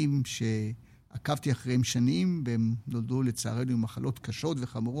ילדים שעקבתי אחריהם שנים, והם נולדו לצערנו עם מחלות קשות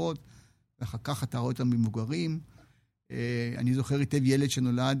וחמורות, ואחר כך אתה רואה אותם במבוגרים. אני זוכר היטב ילד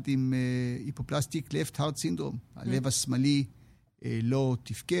שנולד עם היפופלסטיק לפט הארט סינדרום. הלב השמאלי לא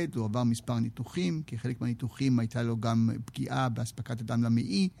תפקד, הוא עבר מספר ניתוחים, כי חלק מהניתוחים הייתה לו גם פגיעה בהספקת הדם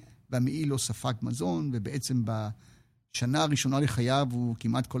למעי, והמעי לא ספק מזון, ובעצם בשנה הראשונה לחייו הוא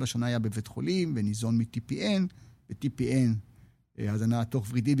כמעט כל השנה היה בבית חולים, וניזון מ-TPN, ו-TPN, הזנה תוך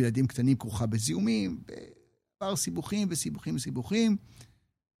ורידית בילדים קטנים כרוכה בזיהומים, ועבר סיבוכים וסיבוכים וסיבוכים,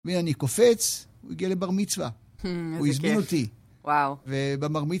 ואני קופץ, הוא הגיע לבר מצווה. הוא הזמין אותי. וואו.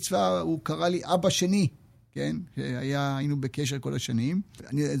 ובבר מצווה הוא קרא לי אבא שני, כן? היינו בקשר כל השנים.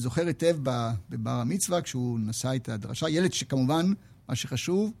 אני זוכר היטב בבר המצווה, כשהוא נשא את הדרשה, ילד שכמובן, מה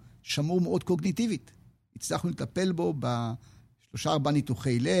שחשוב, שמור מאוד קוגניטיבית. הצלחנו לטפל בו ב3-4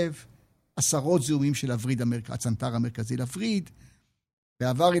 ניתוחי לב, 10 זיהומים של הווריד, הצנתר המרכזי לווריד,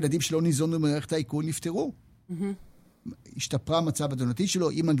 בעבר ילדים שלא ניזונו במערכת העיכול נפטרו. השתפרה המצב התזונתי שלו,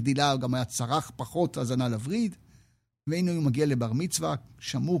 עם הגדילה גם היה צרך פחות הזנה לווריד, והנה הוא מגיע לבר מצווה,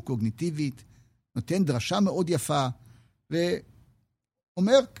 שמור קוגניטיבית, נותן דרשה מאוד יפה,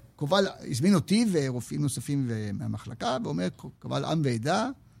 ואומר, קובל, הזמין אותי ורופאים נוספים מהמחלקה, ואומר, קובל עם ועדה,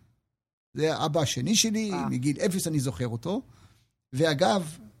 זה האבא השני שלי, מגיל 0 אני זוכר אותו,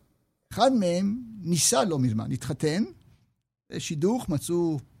 ואגב, אחד מהם ניסה לא מזמן, התחתן, שידוך,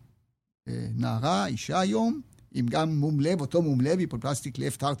 מצאו נערה, אישה היום, עם גם מום לב, אותו מום לב, היפופלסטיק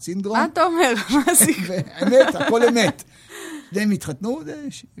לפט הארט סינדרום. מה אתה אומר? מה זה? אמת, הכל אמת. שניהם התחתנו, זה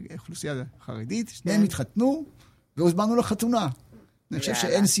אוכלוסייה חרדית, שניהם התחתנו, והוזמנו לחתונה. אני חושב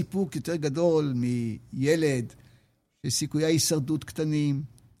שאין סיפוק יותר גדול מילד שסיכויי הישרדות קטנים,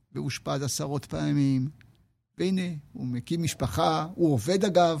 והושפד 10 פעמים, והנה, הוא מקים משפחה, הוא עובד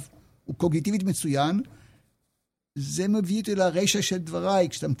אגב, הוא קוגניטיבית מצוין, זה מביא אותי לרשע של דבריי,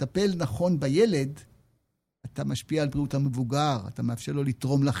 כשאתה מטפל נכון בילד, אתה משפיע על בריאות המבוגר, אתה מאפשר לו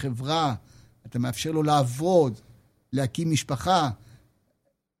לתרום לחברה, אתה מאפשר לו לעבוד, להקים משפחה.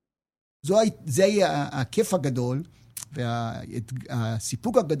 זה יהיה הכיף הגדול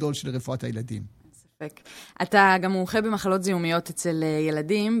והסיפוק הגדול של רפואת הילדים. ספק. אתה גם מומחה במחלות זיהומיות אצל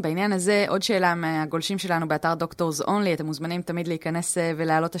ילדים. בעניין הזה, עוד שאלה מהגולשים שלנו באתר דוקטורס אונלי, אתם מוזמנים תמיד להיכנס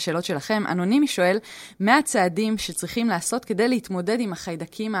ולהעלות את השאלות שלכם. אנונימי שואל, מה הצעדים שצריכים לעשות כדי להתמודד עם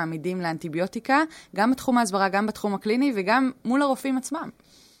החיידקים העמידים לאנטיביוטיקה, גם בתחום ההסברה, גם בתחום הקליני וגם מול הרופאים עצמם?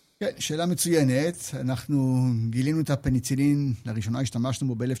 כן, שאלה מצוינת. אנחנו גילינו את הפניצילין, לראשונה השתמשנו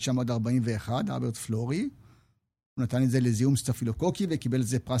בו ב-1941, אלברט פלורי. הוא נתן את זה לזיהום סטפילוקוקי וקיבל את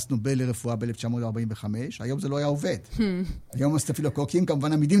זה פרס נובל לרפואה ב-1945. היום זה לא היה עובד. היום הסטפילוקוקים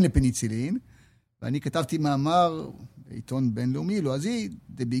כמובן עמידים לפניצילין, ואני כתבתי מאמר בעיתון בינלאומי, לועזי,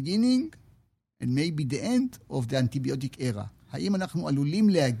 The beginning and maybe the end of the antibiotic era. האם אנחנו עלולים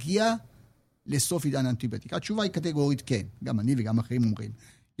להגיע לסוף עידן האנטיביוטיקה? התשובה היא קטגורית כן, גם אני וגם אחרים אומרים.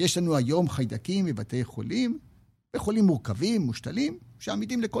 יש לנו היום חיידקים בבתי חולים, בחולים מורכבים, מושתלים,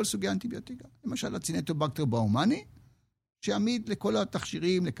 שעמידים לכל סוגי האנטיביוטיקה. למשל, הצינטובקטר באומני, שעמיד לכל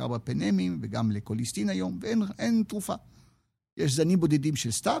התכשירים, לקרבפנמים וגם לקוליסטין היום, ואין תרופה. יש זנים בודדים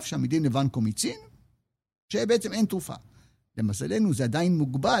של סטאפ, שעמידים לבנקומיצין, שבעצם אין תרופה. למזלנו, זה עדיין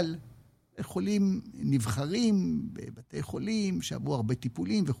מוגבל לחולים נבחרים בבתי חולים, שעברו הרבה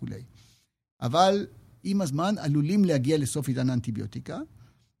טיפולים וכו'. אבל עם הזמן עלולים להגיע לסוף עידן האנטיביוטיקה,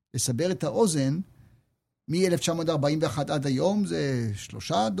 לסבר את האוזן, מ-1941 עד היום זה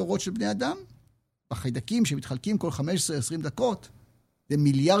 3 דורות של בני אדם. בחיידקים שמתחלקים כל 15-20 דקות, זה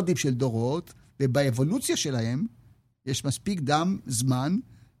מיליארדים של דורות, ובאבולוציה שלהם יש מספיק זמן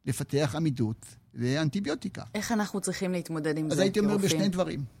לפתח עמידות לאנטיביוטיקה. איך אנחנו צריכים להתמודד עם זה? אז הייתי אומר בשני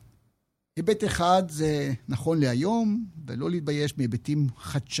דברים. היבט אחד זה נכון להיום, ולא להתבייש מהיבטים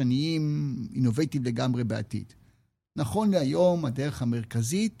חדשניים, אינובייטיב לגמרי בעתיד. נכון להיום, הדרך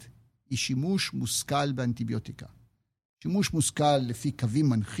המרכזית היא שימוש מושכל באנטיביוטיקה. שימוש מושכל לפי קווים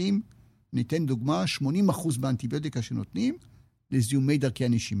מנחים, ניתן דוגמה, 80% באנטיביוטיקה שנותנים לזיהומי דרכי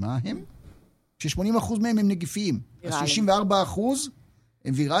הנשימה הם, ש80% מהם הם נגיפיים. אז 64%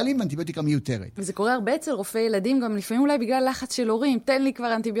 הם ויראליים ואנטיביוטיקה מיותרת. וזה קורה הרבה אצל רופאי ילדים, גם לפעמים אולי בגלל לחץ של הורים, תן לי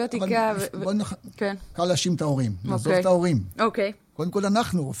כבר אנטיביוטיקה. בוא כן. קל להאשים את ההורים, נעזוב את ההורים. אוקיי. קודם כל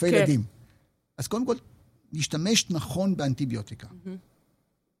אנחנו, רופאי ילדים. אז קודם כל, להשתמש נכון באנטיביוטיקה.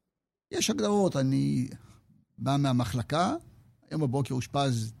 יש הגדרות, אני בא מהמחלקה, היום בבוקר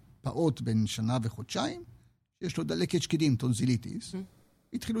אושפז פעוט בין שנה וחודשיים, יש לו דלקת שקדים, טונזיליטיס,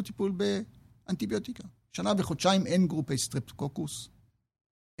 התחילו טיפול באנטיביוטיקה. שנה וחודשיים אין גרופי סטרפטוקוקוס,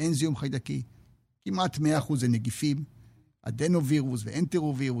 אין זיהום חיידקי, כמעט 100% זה נגיפים, אדנווירוס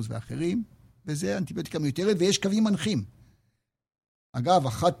ואנטרווירוס ואחרים, וזה אנטיביוטיקה מיותרת, ויש קווים מנחים. אגב,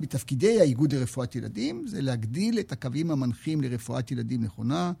 אחת מתפקידי האיגוד לרפואת ילדים, זה להגדיל את הקווים המנחים לרפואת ילדים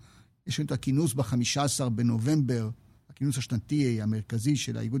נכונה. יש לנו את הכינוס ב-15 בנובמבר, הכינוס השנתי המרכזי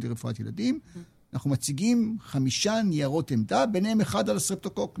של האיגוד לרפואת ילדים. אנחנו מציגים 5 ניירות עמדה, ביניהם אחד על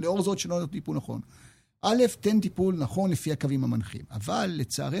הסטרפטוקוק, לאור זאת שלא נותן טיפול נכון. א', תן טיפול נכון לפי הקווים המנחים. אבל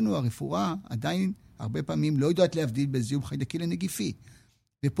לצערנו הרפואה עדיין הרבה פעמים לא יודעת להבדיל בין זיהום חיידקי לנגיפי.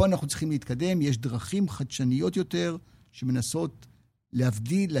 ופה אנחנו צריכים להתקדם, יש דרכים חדשניות יותר שמנסות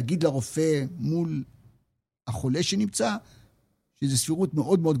להבדיל, להגיד לרופא מול החולה שנמצא, שזו סבירות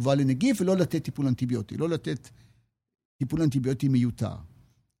מאוד מאוד גבוהה לנגיף, ולא לתת טיפול אנטיביוטי, לא לתת טיפול אנטיביוטי מיותר.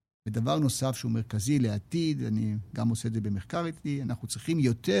 ודבר נוסף שהוא מרכזי לעתיד, אני גם עושה את זה במחקר איתי, אנחנו צריכים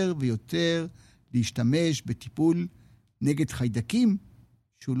יותר ויותר להשתמש בטיפול נגד חיידקים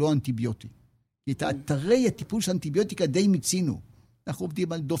שהוא לא אנטיביוטי. כי את אתרי הטיפול של אנטיביוטיקה די מיצינו. אנחנו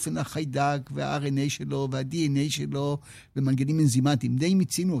עובדים על דופן החיידק וה-RNA שלו וה-DNA שלו ומנגנים אנזימטיים, די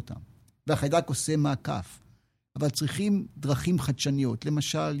מיצינו אותם. והחיידק עושה מעקף. אבל צריכים דרכים חדשניות.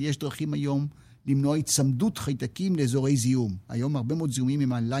 למשל, יש דרכים היום למנוע הצמדות חיידקים לאזורי זיהום. היום הרבה מאוד זיהומים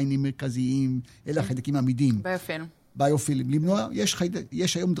הם הליינים מרכזיים, אלה החיידקים העמידים. ביופילים. ביופילים. למנוע,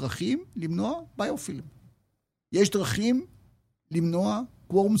 יש היום דרכים למנוע ביופילים. יש דרכים למנוע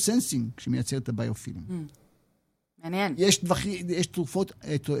quorum sensing, שמייצר את הביופילים. מעניין. יש תרופות,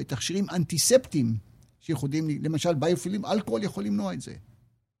 תכשירים אנטיספטיים, שיכולים, למשל ביופילים, אלכוהול יכול למנוע את זה.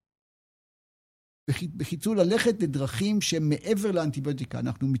 בחיצול ללכת לדרכים שהם מעבר לאנטיביוטיקה.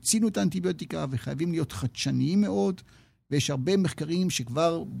 אנחנו מיצינו את האנטיביוטיקה וחייבים להיות חדשניים מאוד, ויש הרבה מחקרים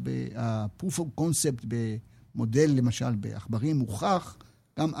שכבר ב-proof of concept במודל, למשל, בעכברים מוכח,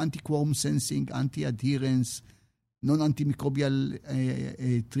 גם anti-quorum sensing, anti-adherence, non-antimicrobial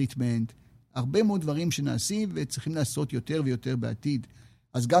treatment, הרבה מאוד דברים שנעשים וצריכים לעשות יותר ויותר בעתיד.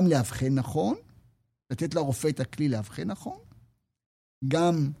 אז גם להבחן נכון, לתת לרופא את הכלי להבחן נכון,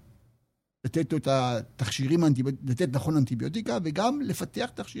 גם לתת לו את התכשירים, לתת נכון אנטיביוטיקה, וגם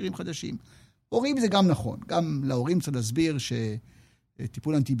לפתח תכשירים חדשים. הורים זה גם נכון. גם להורים צריך להסביר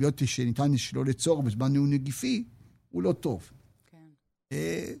שטיפול אנטיביוטי שניתן שלא לצורך בזמן ניהול נגיפי, הוא לא טוב. כן.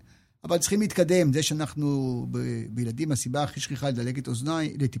 אבל צריכים להתקדם. זה שאנחנו בילדים, הסיבה הכי שכיחה לדלקת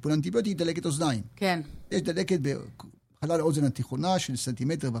אוזניים, לטיפול אנטיביוטי היא דלקת אוזניים. כן. יש דלקת בחלל האוזן התיכונה של 1.5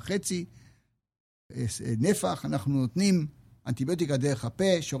 סנטימטר, נפח, אנחנו נותנים אנטיביוטיקה דרך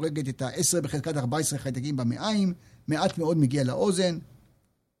הפה, שהורגת את 10 בחזקת 14 חיידקים במעיים, מעט מאוד מגיע לאוזן.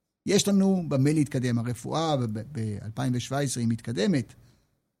 יש לנו במה להתקדם. הרפואה ב-2017 היא מתקדמת,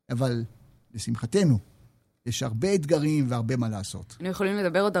 אבל לשמחתנו, יש הרבה אתגרים והרבה מה לעשות. אנחנו יכולים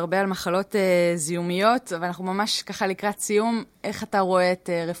לדבר עוד הרבה על מחלות זיהומיות, אבל אנחנו ממש ככה לקראת סיום. איך אתה רואה את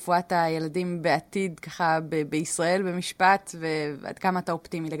רפואת הילדים בעתיד, ככה בישראל, במשפט, ועד כמה אתה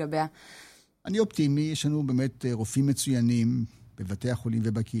אופטימי לגביה? אני אופטימי, יש לנו באמת רופאים מצוינים בבתי החולים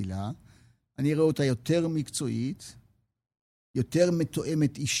ובקהילה. אני רואה אותה יותר מקצועית, יותר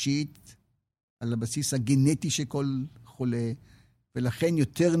מתואמת אישית, על הבסיס הגנטי של כל חולה, ולכן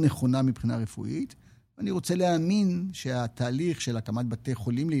יותר נכונה מבחינה רפואית. אני רוצה להאמין שהתהליך של הקמת בתי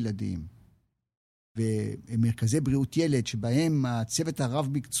חולים לילדים, ומרכזי בריאות ילד, שבהם הצוות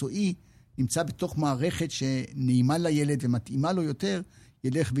הרב-מקצועי נמצא בתוך מערכת שנעימה לילד ומתאימה לו יותר,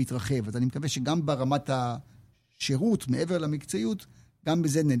 ילך ויתרחב. אז אני מקווה שגם ברמת השירות, מעבר למקצועיות, גם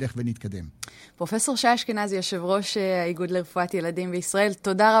בזה נלך ונתקדם. פרופסור שי אשכנזי, יושב ראש האיגוד לרפואת ילדים בישראל,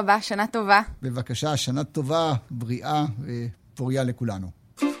 תודה רבה, שנה טובה. בבקשה, שנה טובה, בריאה ופוריה לכולנו.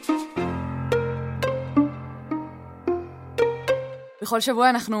 בכל שבוע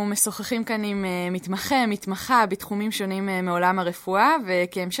אנחנו משוחחים כאן עם מתמחה בתחומים שונים מעולם הרפואה,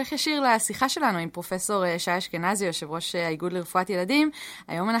 וכהמשך ישיר לשיחה שלנו עם פרופסור שי אשכנזי, יושב ראש האיגוד לרפואת ילדים,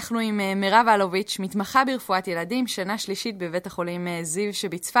 היום אנחנו עם מירב אלוביץ', מתמחה ברפואת ילדים, שנה שלישית בבית החולים זיו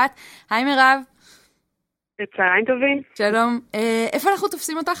שבצפת. היי מירב. צהריים טובים. שלום. איפה אנחנו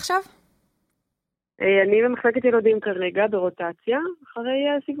תופסים אותך עכשיו? אני במחלקת ילדים כרגע ברוטציה,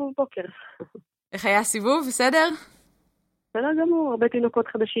 אחרי סיבוב בוקר. איך היה הסיבוב? בסדר? בסדר גמור, הרבה תינוקות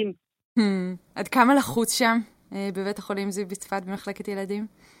חדשים. עד כמה לחוץ שם? בבית החולים זיו בצפת במחלקת ילדים?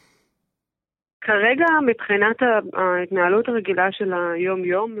 כרגע מבחינת ההתנהלות הרגילה של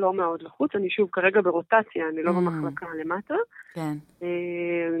היום-יום לא מאוד לחוץ. אני שוב כרגע ברוטציה, אני לא במחלקה למטה. כן.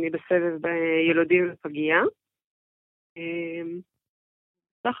 אני בסבב בילודים ופגייה.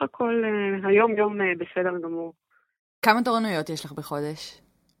 סך הכל היום-יום בסדר גמור. כמה תורנויות יש לך בחודש?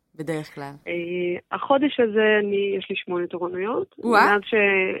 בדרך כלל. החודש הזה יש לי 8 תורנויות. וואה?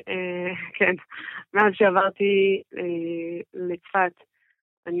 כן. מאז שעברתי לצפת,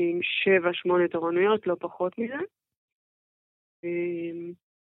 אני עם 7-8 תורנויות, לא פחות מזה.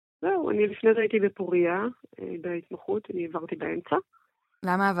 זהו, אני לפני זה הייתי בפוריה, בהתמחות, אני עברתי באמצע.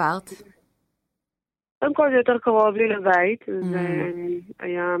 למה עברת? קודם כל זה יותר קרוב לי לבית, זה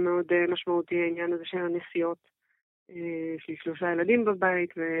היה מאוד משמעותי העניין הזה של הנסיעות. יש לי 3 ילדים בבית,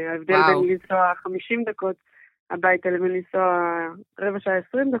 וההבדל בין לנסוע 50 דקות הביתה לבין לנסוע רבע שעה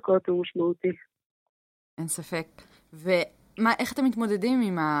 20 דקות הוא משמעותי. אין ספק. איך אתם מתמודדים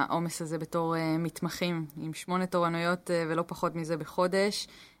עם העומס הזה בתור מתמחים, עם 8 תורנויות ולא פחות מזה בחודש,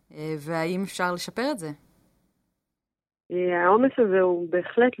 והאם אפשר לשפר את זה? העומס הזה הוא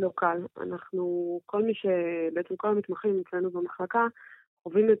בהחלט לא קל. בעצם כל המתמחים אצלנו במחלקה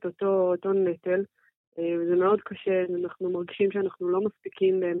חווים את אותו נטל, וזה מאוד קשה, אנחנו מרגישים שאנחנו לא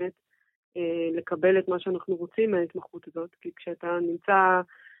מספיקים באמת לקבל את מה שאנחנו רוצים מההתמחות הזאת, כי כשאתה נמצא,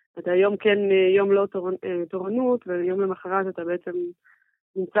 אתה יום כן, יום לא תורנות, ויום למחרת אתה בעצם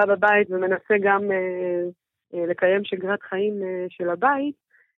נמצא בבית ומנסה גם לקיים שגרת חיים של הבית,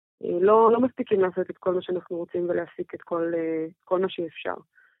 לא מספיקים לעשות את כל מה שאנחנו רוצים ולהסיק את כל מה שאפשר.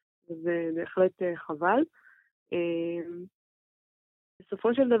 זה בהחלט חבל.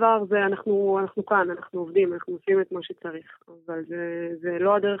 בסופו של דבר אנחנו כאן, אנחנו עובדים, אנחנו עושים את מה שצריך, אבל זה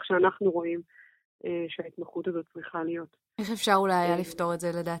לא הדרך שאנחנו רואים שההתמחות הזאת צריכה להיות. איך אפשר אולי היה לפתור את זה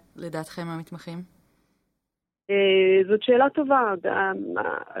לדעתכם המתמחים? זאת שאלה טובה.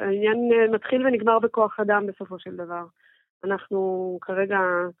 העניין מתחיל ונגמר בכוח אדם בסופו של דבר. אנחנו כרגע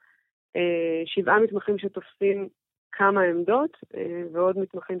 7 מתמחים שתופסים כמה עמדות, ועוד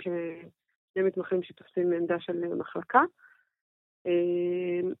שני מתמחים שתופסים עמדה של מחלקה.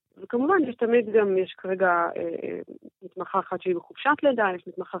 וכמובן יש כרגע מתמחה אחת שהיא בחופשת לידה, יש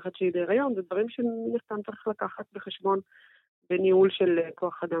מתמחה אחת שהיא בהיריון, זה דברים שנסתם צריך לקחת בחשבון בניהול של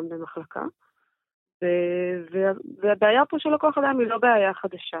כוח אדם במחלקה. והבעיה פה של הכוח אדם היא לא בעיה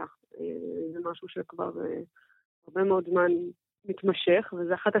חדשה, זה משהו שכבר הרבה מאוד זמן מתמשך,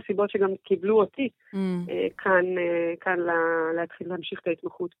 וזה אחת הסיבות שגם קיבלו אותי כאן להתחיל להמשיך את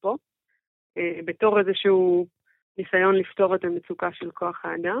ההתמחות פה, בתור איזשהו ניסיון לפתור את המצוקה של כוח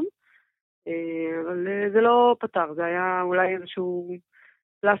האדם, אבל זה לא פתר, זה היה אולי איזשהו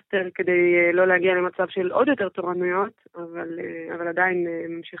פלסטר כדי לא להגיע למצב של עוד יותר תורנויות, אבל עדיין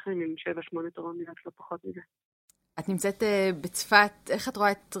ממשיכים עם 7-8 תורנויות, לא פחות מזה. את נמצאת בצפת, איך את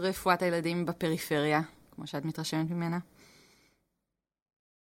רואה את רפואת הילדים בפריפריה, כמו שאת מתרשמת ממנה?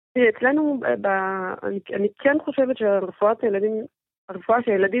 אצלנו, אני כן חושבת הרפואה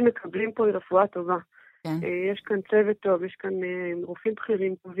שהילדים מקבלים פה היא רפואה טובה. כן. יש כאן צוות טוב, יש כאן רופאים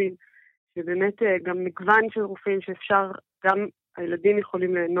בכירים טובים, שבאמת גם מגוון של רופאים שאפשר, גם הילדים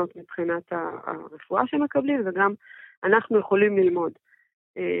יכולים ליהנות מבחינת הרפואה שמקבלים, וגם אנחנו יכולים ללמוד.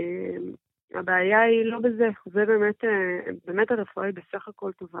 הבעיה היא לא בזה, זה באמת הרפואה היא בסך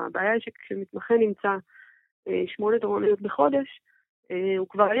הכל טובה. הבעיה היא שכשמתמחה נמצא 8 תורנויות בחודש, הוא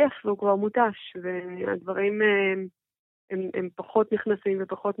כבר עייף והוא כבר מותש, והדברים הם פחות נכנסים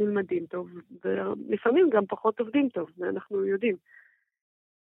ופחות נלמדים טוב, ולפעמים גם פחות עובדים טוב, ואנחנו יודעים.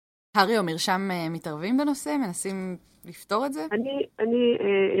 הרי או מרשם מתערבים בנושא? מנסים לפתור את זה? אני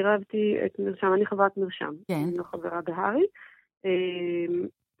עירבתי את מרשם, אני חברת מרשם, כן. אני לא חברה בהרי,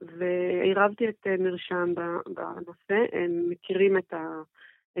 ועירבתי את מרשם בנושא, הם מכירים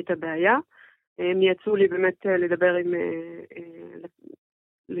את הבעיה, הם יצאו לי באמת לדבר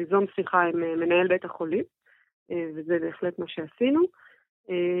ליזום שיחה עם מנהל בית החולים, וזה בהחלט מה שעשינו.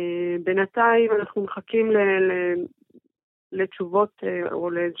 בינתיים אנחנו מחכים לתשובות או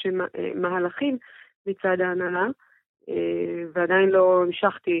לאיזשהם מהלכים מצד ההנהלה, ועדיין לא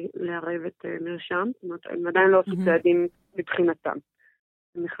המשכתי לערב את מרשם, זאת אומרת, הם עדיין לא עשו צעדים מבחינתם.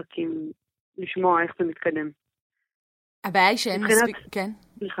 הם מחכים לשמוע איך זה מתקדם. הבעיה היא שאין מספיק, כן?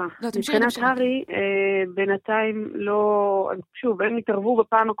 סליחה. מבחינת הרי, בינתיים לא, שוב, הם התערבו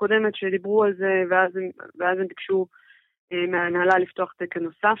בפעם הקודמת שדיברו על זה, ואז הם ביקשו מההנהלה לפתוח תקן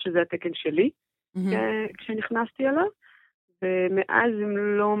נוסף, שזה התקן שלי, כשנכנסתי אליו, ומאז הם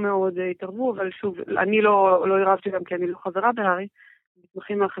לא מאוד התערבו, אבל שוב, אני לא עירבתי גם כי אני לא חברה בהרי,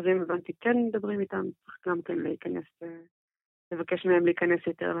 מתמחים האחרים הבנתי כן מדברים איתם, צריך גם כן להיכנס לבקש מהם להיכנס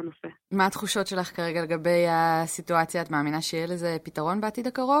יותר לנושא. מה התחושות שלך כרגע לגבי הסיטואציה? את מאמינה שיהיה לזה פתרון בעתיד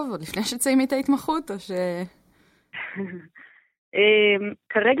הקרוב, עוד לפני שתסיימי את ההתמחות, או ש...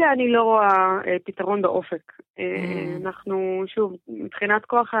 כרגע אני לא רואה פתרון באופק. אנחנו, שוב, מבחינת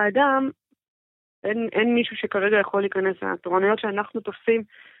כוח האדם, אין מישהו שכרגע יכול להיכנס. התורנויות שאנחנו תופסים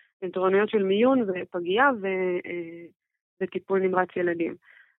הן תורנויות של מיון ופגיעה וטיפול נמרץ ילדים.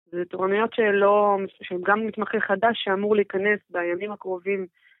 זה תורנויות שהן גם מתמחה חדש שאמור להיכנס בימים הקרובים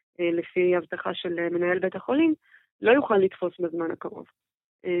לפי הבטחה של מנהל בית החולים, לא יוכל לתפוס בזמן הקרוב.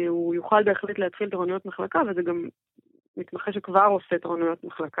 הוא יוכל בהחלט להתחיל תורנויות מחלקה, וזה גם מתמחה שכבר עושה תורנויות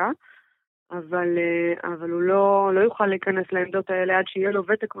מחלקה, אבל הוא לא יוכל להיכנס לעמדות האלה עד שיהיה לו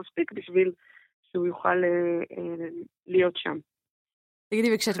ותק מספיק בשביל שהוא יוכל להיות שם.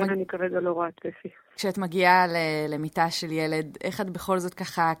 תגידי, אני כרגע לא רואה צפי. כשאת מגיעה למיטה של ילד, איך את בכל זאת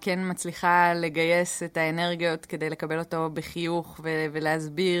ככה כן מצליחה לגייס את האנרגיות כדי לקבל אותו בחיוך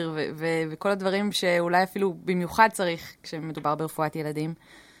ולהסביר וכל הדברים שאולי אפילו במיוחד צריך כשמדובר ברפואת ילדים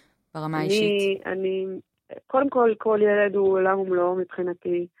ברמה האישית? קודם כל ילד הוא עולם ומלואו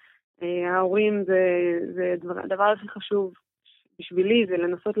מבחינתי. ההורים זה הדבר הכי חשוב בשבילי, זה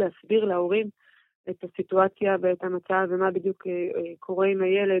לנסות להסביר להורים את הסיטואציה ואת המצב ומה בדיוק קורה עם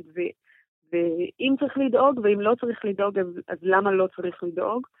הילד, ואם צריך לדאוג ואם לא צריך לדאוג, אז למה לא צריך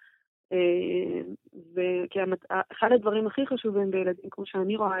לדאוג. כי אחד הדברים הכי חשובים בילדים, כמו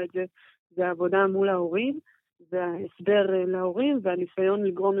שאני רואה את זה, זה העבודה מול ההורים, וההסבר להורים והניסיון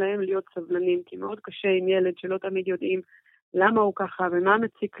לגרום להם להיות סבלנים, כי מאוד קשה עם ילד שלא תמיד יודעים למה הוא ככה ומה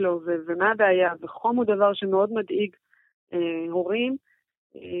מציק לו ומה הבעיה, וחום הוא דבר שמאוד מדאיג הורים,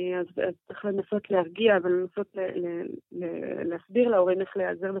 אז צריך לנסות להרגיע ולנסות להסביר להורים איך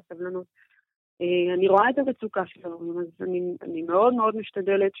להיעזר בסבלנות. אני רואה את המצוקה של ההורים, אז אני מאוד מאוד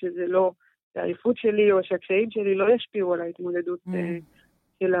משתדלת שזה לא, שהעייפות שלי או שהקשיים שלי לא ישפיעו על ההתמודדות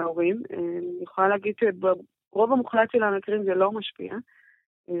של ההורים. אני יכולה להגיד שברוב המוחלט של המקרים זה לא משפיע,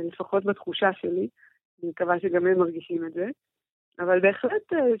 לפחות בתחושה שלי, אני מקווה שגם הם מרגישים את זה, אבל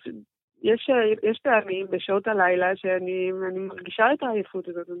בהחלט יש פעמים בשעות הלילה שאני מרגישה את העייפות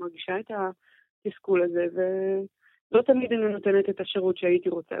הזאת ומרגישה את התסכול הזה, ולא תמיד אני נותנת את השירות שהייתי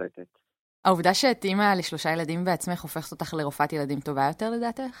רוצה לתת. העובדה שאת אימא ל3 ילדים בעצמך הופכת אותך לרופאת ילדים טובה יותר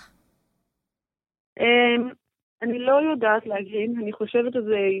לדעתך? אני לא יודעת להגיד, אני חושבת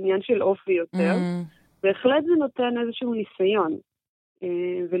שזה עניין של אופי יותר. בהחלט זה נותן איזשהו ניסיון,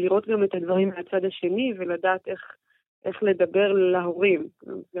 ולראות גם את הדברים מהצד השני, ולדעת איך לדבר להורים.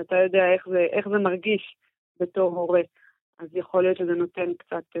 ואתה יודע איך זה מרגיש בתור הורה. אז יכול להיות שזה נותן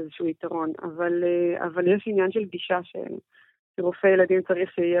קצת איזשהו יתרון. אבל יש עניין של גישה שרופא ילדים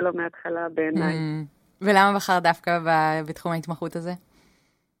צריך שיהיה לו מההתחלה בעיניי. ולמה בחר דווקא בתחום ההתמחות הזה?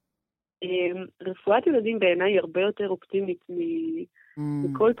 רפואת ילדים בעיניי היא הרבה יותר אופטימית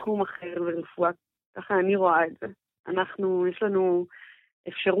מכל תחום אחר ורפואה. ככה אני רואה את זה. יש לנו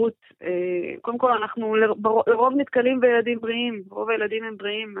אפשרות, קודם כל אנחנו לרוב נתקלים בילדים בריאים, רוב הילדים הם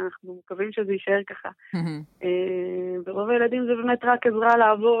בריאים, אנחנו מקווים שזה יישאר ככה. ברוב הילדים זה באמת רק עזרה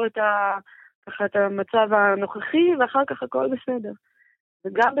לעבור את המצב הנוכחי, ואחר כך הכל בסדר.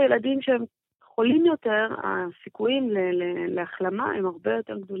 וגם בילדים שהם חולים יותר, הסיכויים להחלמה הם הרבה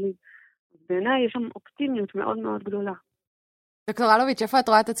יותר גדולים. בעיניי יש שם אופטימיות מאוד מאוד גדולה. דוקטור אלוביץ', איפה את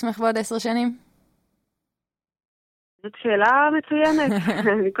רואה את עצמך בעוד 10 שנים? זאת שאלה מצוינת.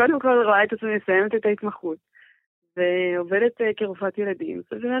 אני קודם כל רואה את עצמי מסיימת את ההתמחות, ועובדת כרופאת ילדים.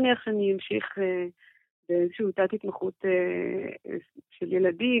 אז אני מניח שאני אמשיך באיזשהו תת התמחות של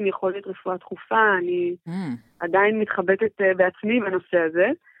ילדים, יכול להיות רפואה דחופה, אני עדיין מתחבטת בעצמי בנושא הזה,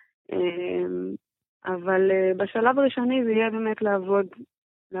 אבל בשלב הראשוני זה יהיה באמת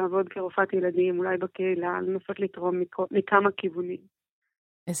לעבוד כרופאת ילדים, אולי בקהילה, לנסות לתרום מכמה כיוונים.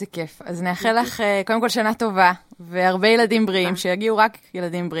 איזה כיף. אז נאחל לך קודם כל שנה טובה, והרבה ילדים בריאים, שיגיעו רק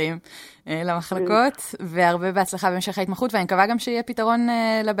ילדים בריאים למחלקות, והרבה בהצלחה במשך ההתמחות, ואני מקווה גם שיהיה פתרון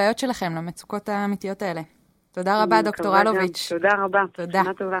לבעיות שלכם, למצוקות האמיתיות האלה. תודה רבה, דוקטור אלוביץ'. תודה רבה.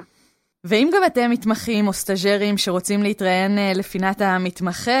 שנה טובה. ואם גם אתם מתמחים או סטאז'רים שרוצים להתראיין לפינת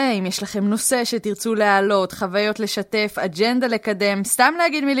המתמחה, אם יש לכם נושא שתרצו להעלות, חוויות לשתף, אג'נדה לקדם, סתם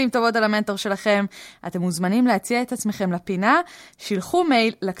להגיד מילים טובות על המנטור שלכם, אתם מוזמנים להציע את עצמכם לפינה, שילחו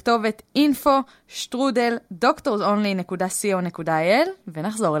מייל לכתובת info@doctorsonly.co.il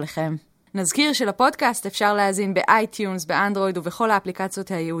ונחזור אליכם. נזכיר שלפודקאסט אפשר להאזין באייטיונס, באנדרואיד ובכל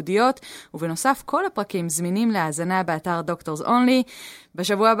האפליקציות הייעודיות, ובנוסף כל הפרקים זמינים להאזנה באתר דוקטורס אונלי.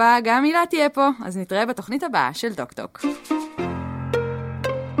 בשבוע הבא גם הילה תהיה פה, אז נתראה בתוכנית הבאה של דוקטוק.